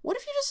 What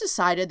if you just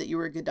decided that you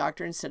were a good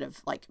doctor instead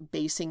of like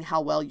basing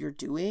how well you're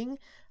doing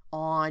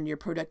on your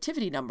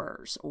productivity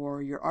numbers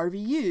or your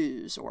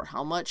RVUs or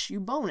how much you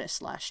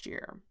bonused last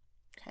year?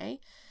 Okay.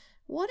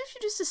 What if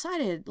you just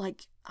decided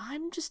like,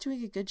 I'm just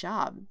doing a good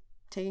job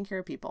taking care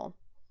of people?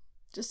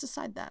 Just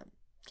decide that.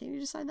 Can you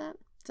decide that?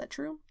 Is that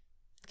true?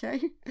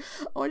 Okay.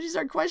 I want you to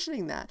start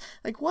questioning that.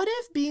 Like, what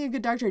if being a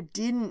good doctor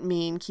didn't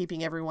mean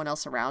keeping everyone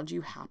else around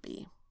you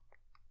happy?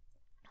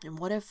 And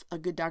what if a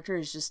good doctor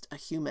is just a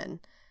human,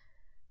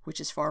 which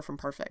is far from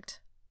perfect,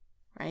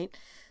 right?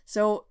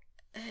 So,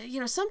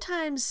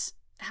 sometimes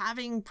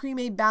having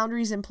pre-made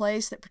boundaries in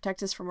place that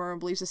protect us from our own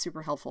beliefs is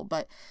super helpful,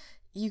 but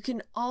you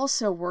can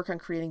also work on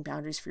creating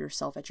boundaries for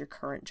yourself at your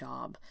current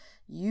job.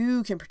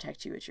 You can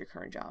protect you at your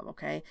current job,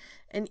 okay?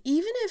 And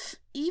even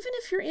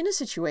if you're in a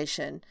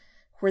situation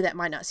where that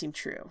might not seem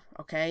true,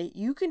 okay,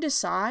 you can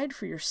decide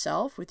for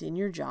yourself within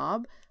your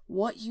job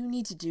what you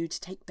need to do to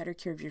take better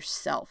care of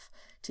yourself,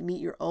 to meet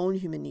your own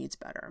human needs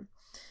better.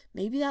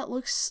 Maybe that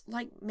looks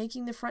like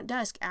making the front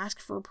desk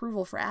ask for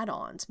approval for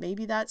add-ons.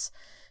 Maybe that's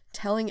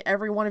telling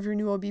every one of your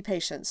new OB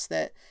patients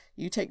that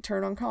you take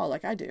turn on call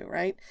like I do,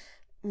 right?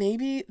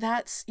 Maybe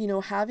that's,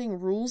 having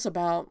rules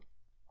about,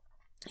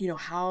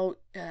 how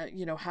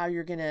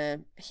you're going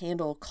to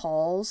handle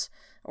calls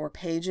or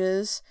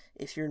pages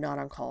if you're not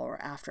on call or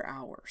after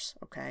hours.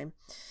 Okay.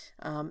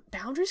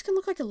 Boundaries can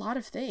look like a lot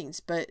of things,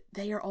 but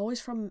they are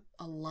always from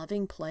a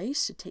loving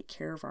place to take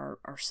care of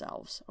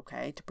ourselves.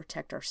 Okay. To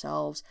protect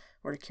ourselves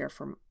or to care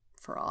for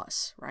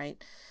us.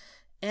 Right.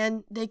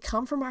 And they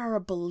come from our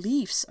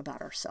beliefs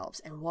about ourselves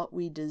and what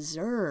we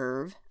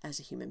deserve as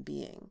a human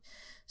being.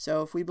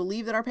 So if we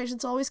believe that our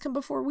patients always come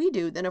before we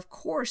do, then of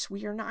course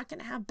we are not going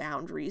to have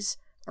boundaries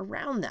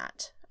around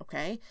that,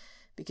 okay?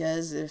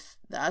 Because if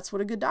that's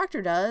what a good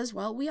doctor does,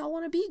 well, we all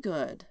want to be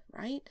good,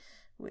 right?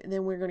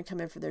 Then we're going to come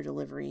in for their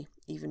delivery,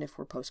 even if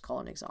we're post-call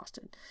and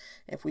exhausted.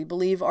 If we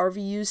believe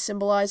RVUs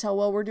symbolize how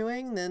well we're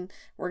doing, then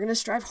we're going to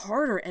strive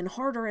harder and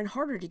harder and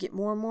harder to get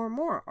more and more and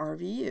more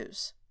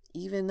RVUs,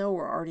 even though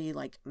we're already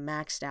like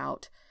maxed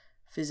out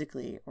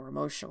physically or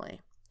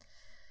emotionally.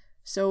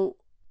 So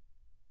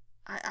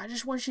I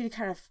just want you to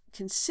kind of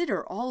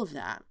consider all of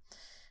that.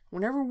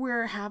 Whenever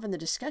we're having the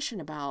discussion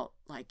about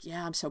like,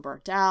 yeah, I'm so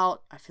burnt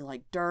out, I feel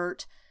like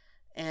dirt,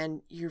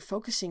 and you're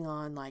focusing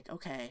on like,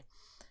 okay,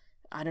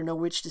 I don't know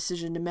which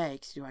decision to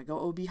make. Do I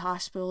go OB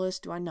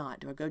hospitalist? Do I not?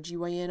 Do I go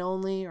GYN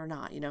only or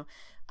not?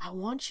 I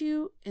want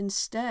you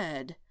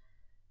instead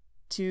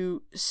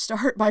to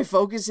start by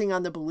focusing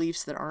on the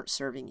beliefs that aren't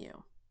serving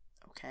you.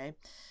 Okay.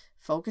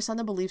 Focus on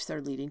the beliefs that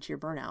are leading to your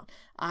burnout.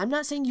 I'm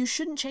not saying you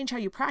shouldn't change how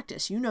you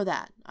practice. You know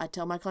that. I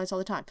tell my clients all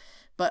the time.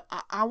 But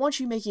I want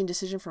you making a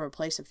decision from a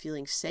place of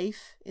feeling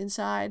safe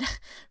inside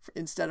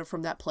instead of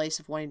from that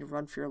place of wanting to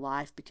run for your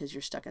life because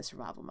you're stuck in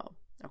survival mode.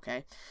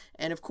 Okay.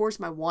 And of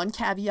course, my one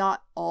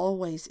caveat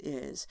always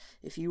is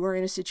if you are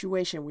in a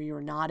situation where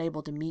you're not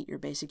able to meet your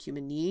basic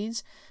human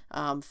needs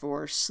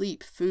for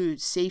sleep,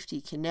 food,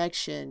 safety,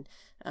 connection,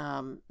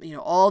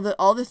 all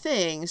the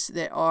things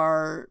that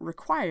are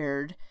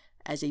required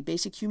as a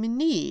basic human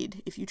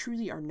need, if you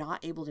truly are not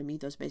able to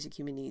meet those basic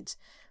human needs,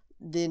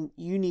 then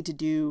you need to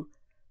do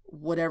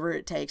whatever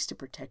it takes to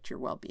protect your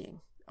well-being,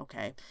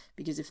 okay?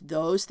 Because if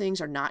those things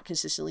are not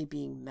consistently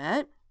being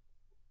met,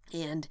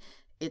 and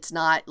it's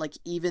not like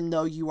even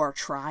though you are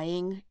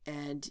trying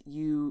and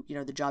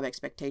the job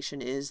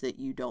expectation is that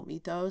you don't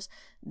meet those,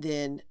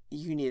 then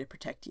you need to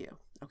protect you,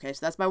 okay?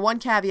 So that's my one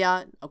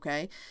caveat,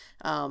 okay,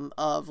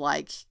 of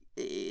like,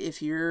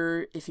 if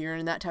you're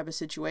in that type of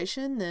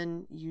situation,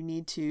 then you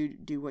need to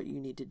do what you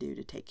need to do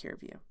to take care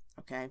of you.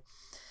 Okay.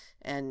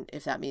 And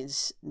if that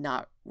means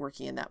not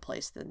working in that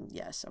place, then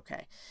yes.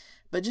 Okay.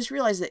 But just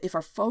realize that if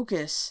our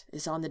focus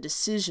is on the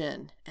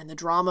decision and the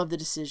drama of the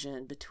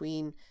decision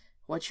between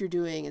what you're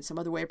doing and some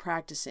other way of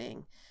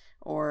practicing,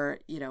 or,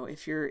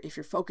 if your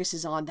focus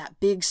is on that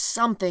big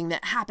something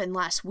that happened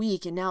last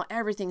week and now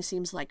everything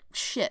seems like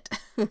shit,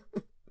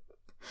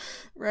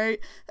 right?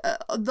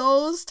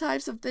 Those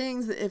types of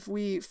things, if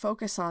we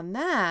focus on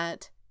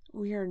that,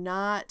 we are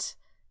not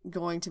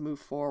going to move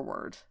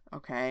forward,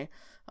 okay?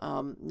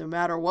 No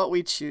matter what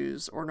we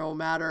choose or no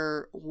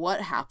matter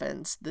what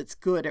happens that's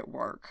good at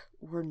work,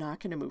 we're not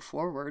going to move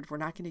forward. We're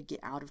not going to get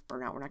out of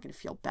burnout. We're not going to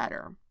feel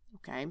better,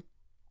 okay?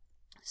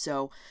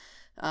 So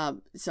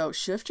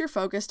shift your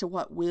focus to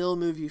what will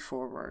move you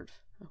forward.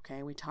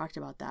 Okay, we talked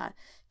about that.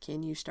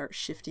 Can you start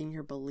shifting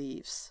your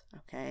beliefs?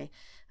 Okay,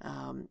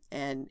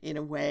 and in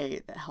a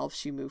way that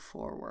helps you move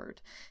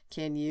forward?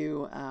 Can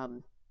you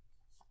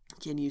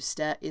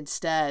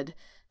instead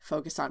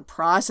focus on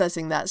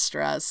processing that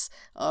stress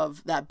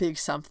of that big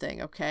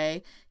something,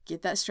 okay?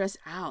 Get that stress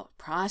out,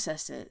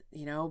 process it,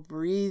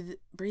 breathe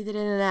it in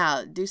and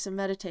out, do some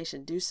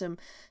meditation, do some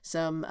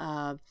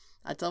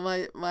I tell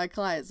my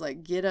clients,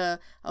 like, get a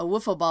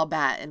wiffle ball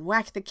bat and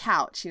whack the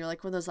couch,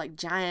 like one of those like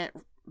giant,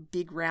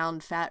 big,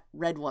 round, fat,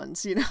 red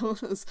ones,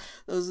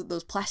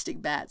 those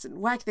plastic bats,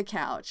 and whack the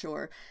couch,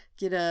 or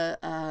get a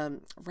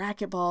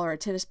racquetball or a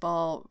tennis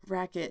ball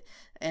racket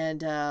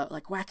and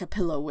like whack a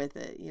pillow with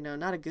it,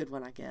 not a good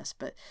one, I guess,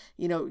 but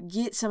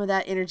get some of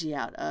that energy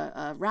out,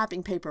 a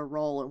wrapping paper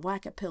roll and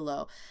whack a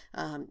pillow,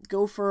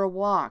 go for a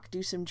walk,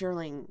 do some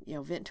journaling,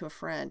 vent to a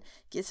friend,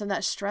 get some of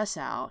that stress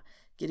out,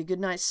 get a good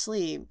night's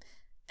sleep,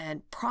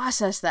 and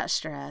process that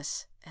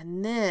stress,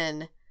 and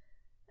then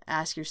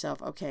ask yourself,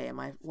 okay,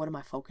 what am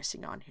I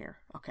focusing on here?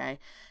 Okay.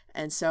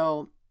 And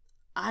so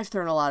I've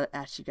thrown a lot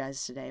at you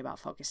guys today about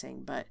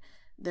focusing, but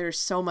there's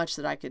so much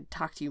that I could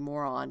talk to you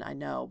more on, I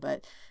know,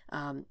 but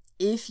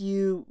if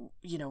you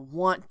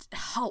want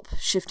help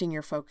shifting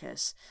your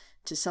focus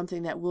to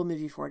something that will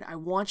move you forward, I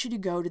want you to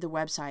go to the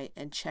website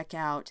and check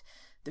out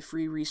the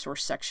free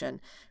resource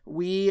section.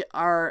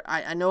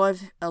 I know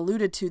I've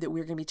alluded to that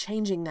we're going to be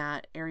changing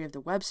that area of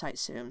the website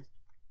soon.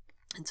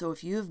 And so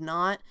if you have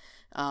not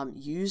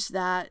used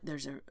that,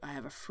 I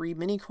have a free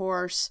mini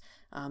course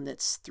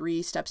that's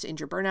 3 steps to end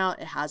your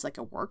burnout. It has like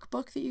a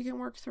workbook that you can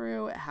work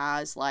through. It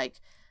has like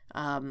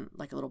a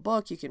little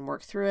book, you can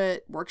work through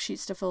it,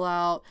 worksheets to fill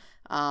out.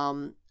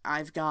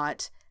 I've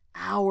got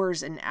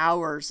hours and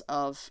hours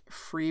of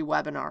free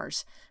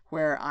webinars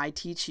where I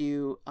teach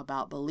you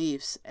about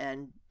beliefs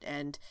and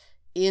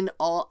in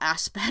all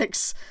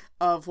aspects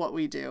of what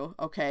we do.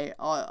 Okay.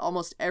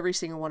 Almost every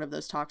single one of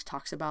those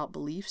talks about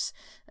beliefs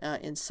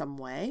in some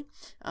way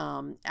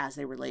as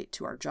they relate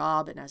to our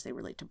job and as they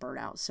relate to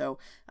burnout. So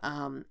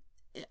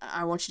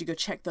I want you to go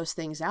check those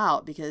things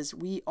out, because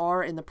we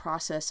are in the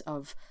process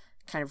of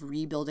kind of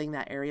rebuilding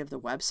that area of the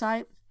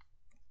website.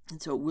 And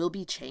so it will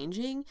be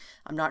changing.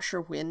 I'm not sure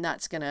when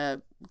that's going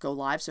to go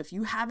live. So if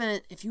you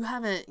haven't,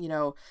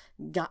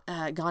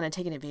 gone and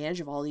taken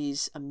advantage of all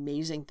these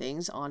amazing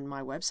things on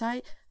my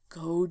website,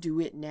 go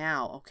do it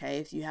now. Okay.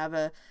 If you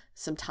have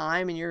some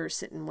time and you're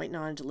sitting waiting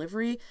on a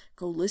delivery,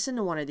 go listen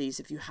to one of these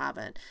if you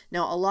haven't.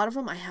 Now, a lot of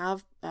them I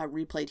have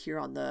replayed here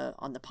on the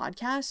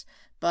podcast,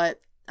 but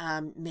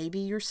maybe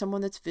you're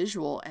someone that's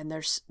visual and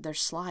there's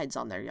slides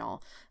on there,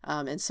 y'all.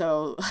 And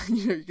so,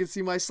 you can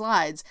see my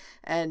slides,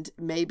 and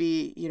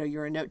maybe,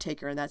 you're a note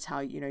taker and that's how,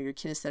 you're a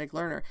kinesthetic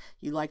learner.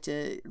 You like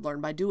to learn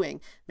by doing.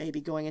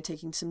 Maybe going and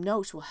taking some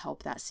notes will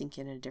help that sink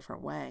in a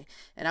different way.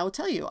 And I will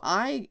tell you,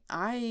 I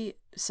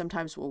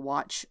sometimes will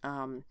watch,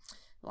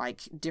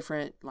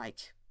 different,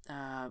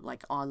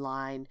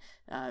 online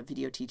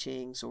video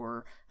teachings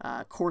or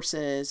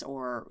courses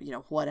or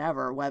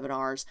whatever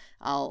webinars.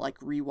 I'll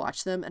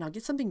rewatch them and I'll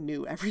get something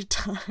new every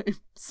time.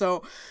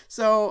 So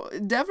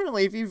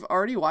definitely, if you've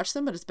already watched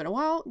them but it's been a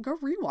while, go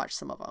rewatch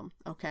some of them.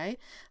 Okay,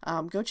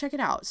 go check it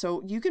out.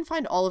 So you can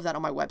find all of that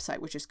on my website,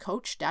 which is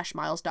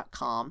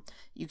coach-miles.com.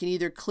 You can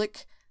either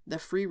click the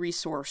free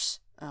resource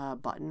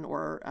button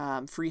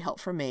or free help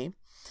from me,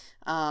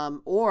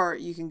 or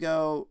you can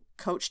go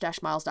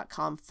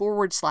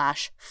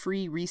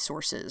coach-miles.com/free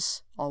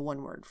resources, all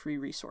one word, free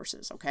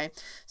resources. Okay.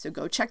 So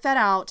go check that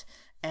out,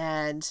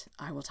 and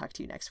I will talk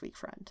to you next week,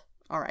 friend.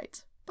 All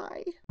right.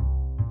 Bye.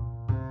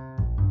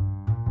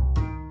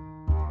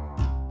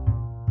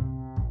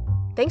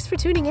 Thanks for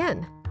tuning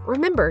in.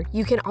 Remember,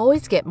 you can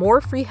always get more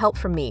free help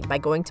from me by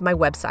going to my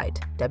website,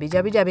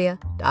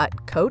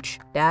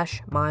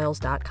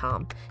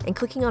 www.coach-miles.com, and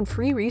clicking on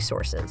free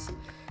resources.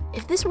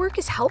 If this work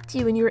has helped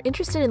you and you're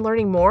interested in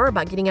learning more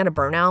about getting out of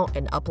burnout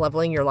and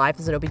up-leveling your life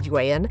as an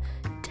OBGYN,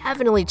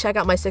 definitely check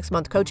out my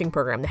 6-month coaching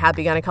program, the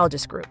Happy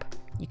Gynecologist Group.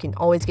 You can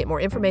always get more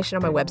information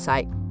on my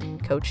website,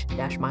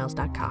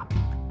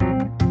 coach-miles.com.